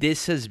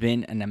 this has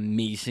been an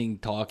amazing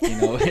talk, you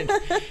know.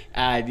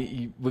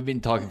 We've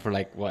been talking for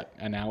like, what,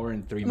 an hour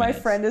and 3 minutes? My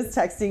friend is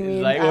texting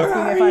me like,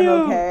 asking if I'm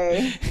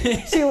okay.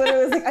 She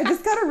literally was like, I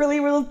just got a really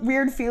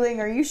weird feeling.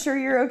 Are you sure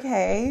you're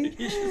okay?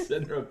 You should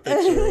send her a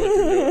picture of what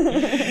you're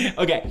doing.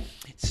 Okay,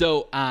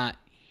 so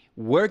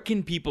where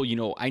can people, you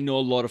know, I know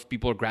a lot of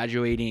people are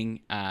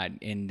graduating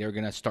and they're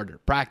going to start their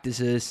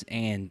practices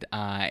and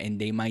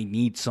they might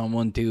need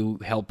someone to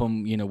help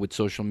them, you know, with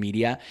social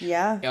media.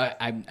 Yeah.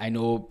 I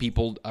know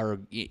people are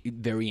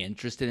very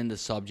interested in the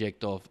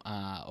subject of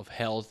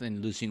health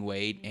and losing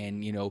weight,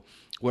 and, you know,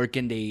 where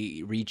can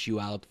they reach you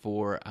out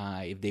for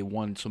if they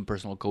want some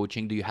personal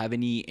coaching? Do you have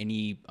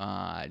any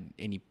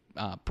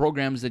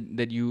programs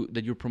that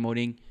you're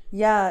promoting?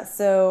 Yeah.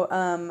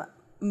 So,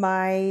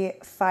 my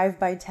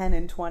 5x10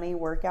 and 20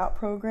 workout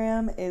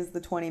program is the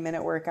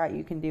 20-minute workout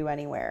you can do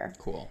anywhere.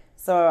 Cool.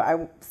 So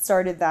I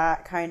started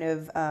that kind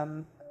of,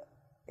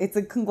 it's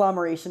a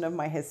conglomeration of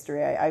my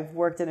history. I've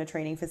worked in a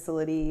training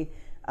facility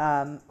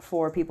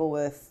for people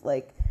with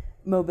like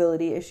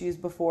mobility issues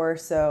before.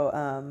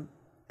 So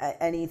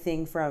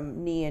anything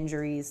from knee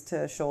injuries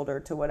to shoulder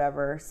to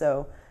whatever.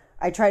 So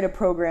I try to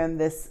program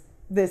this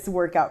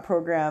workout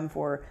program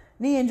for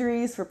knee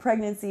injuries, for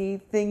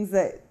pregnancy, things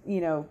that, you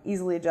know,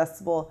 easily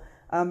adjustable.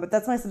 But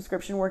that's my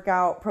subscription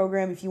workout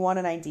program. If you want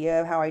an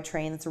idea of how I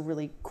train, it's a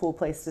really cool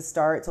place to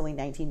start. It's only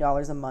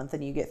 $19 a month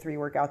and you get 3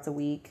 workouts a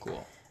week.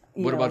 Cool.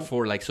 What about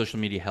for like social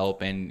media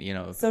help and, you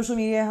know? Social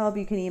media help,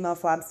 you can email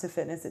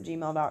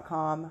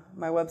flabstofitness@gmail.com.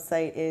 My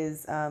website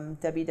is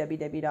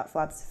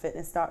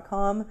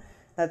www.flabstofitness.com.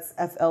 That's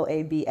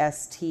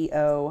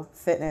FLABSTO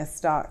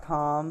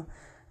fitness.com.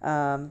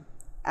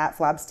 At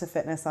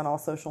Flabs2Fitness on all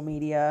social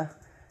media.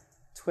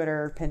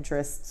 Twitter,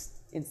 Pinterest,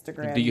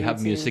 Instagram. Do you YouTube.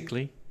 have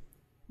Musical.ly?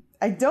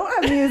 I don't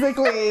have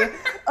Musical.ly.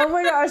 Oh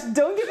my gosh,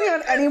 don't get me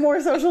on any more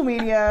social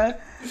media.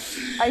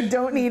 I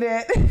don't need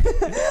it.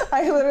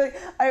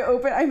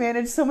 I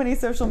manage so many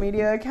social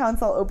media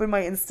accounts. I'll open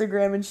my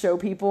Instagram and show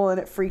people and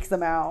it freaks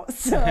them out.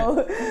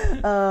 So,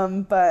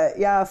 but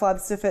yeah,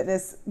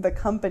 Flabs2Fitness, the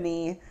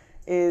company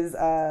is,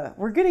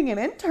 we're getting an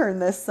intern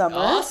this summer.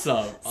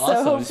 Awesome.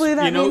 So hopefully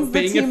that means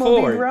the team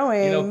will be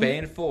growing.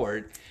 Paying it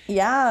forward.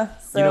 Yeah.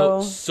 So You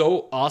know,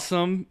 so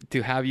awesome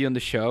to have you on the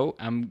show.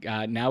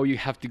 Now you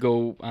have to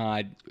go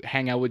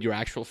hang out with your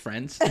actual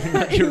friends.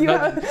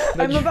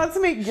 I'm about to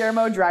make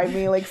Guillermo drive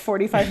me like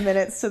 45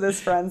 minutes to this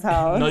friend's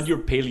house. Not your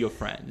paleo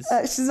friends.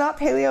 She's not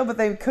paleo, but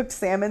they cooked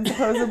salmon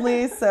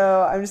supposedly.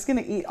 So I'm just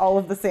gonna eat all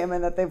of the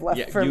salmon that they've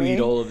left for me. You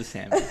eat all of the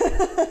salmon.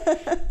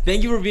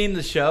 Thank you for being on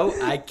the show.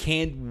 I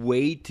can't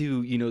wait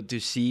to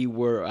see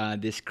where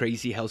this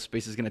crazy health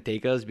space is gonna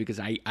take us, because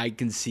I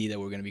can see that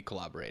we're gonna be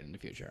collaborating in the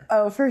future.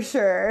 Oh, for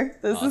sure.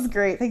 This is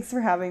great. Thanks for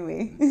having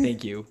me.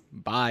 Thank you.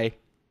 Bye.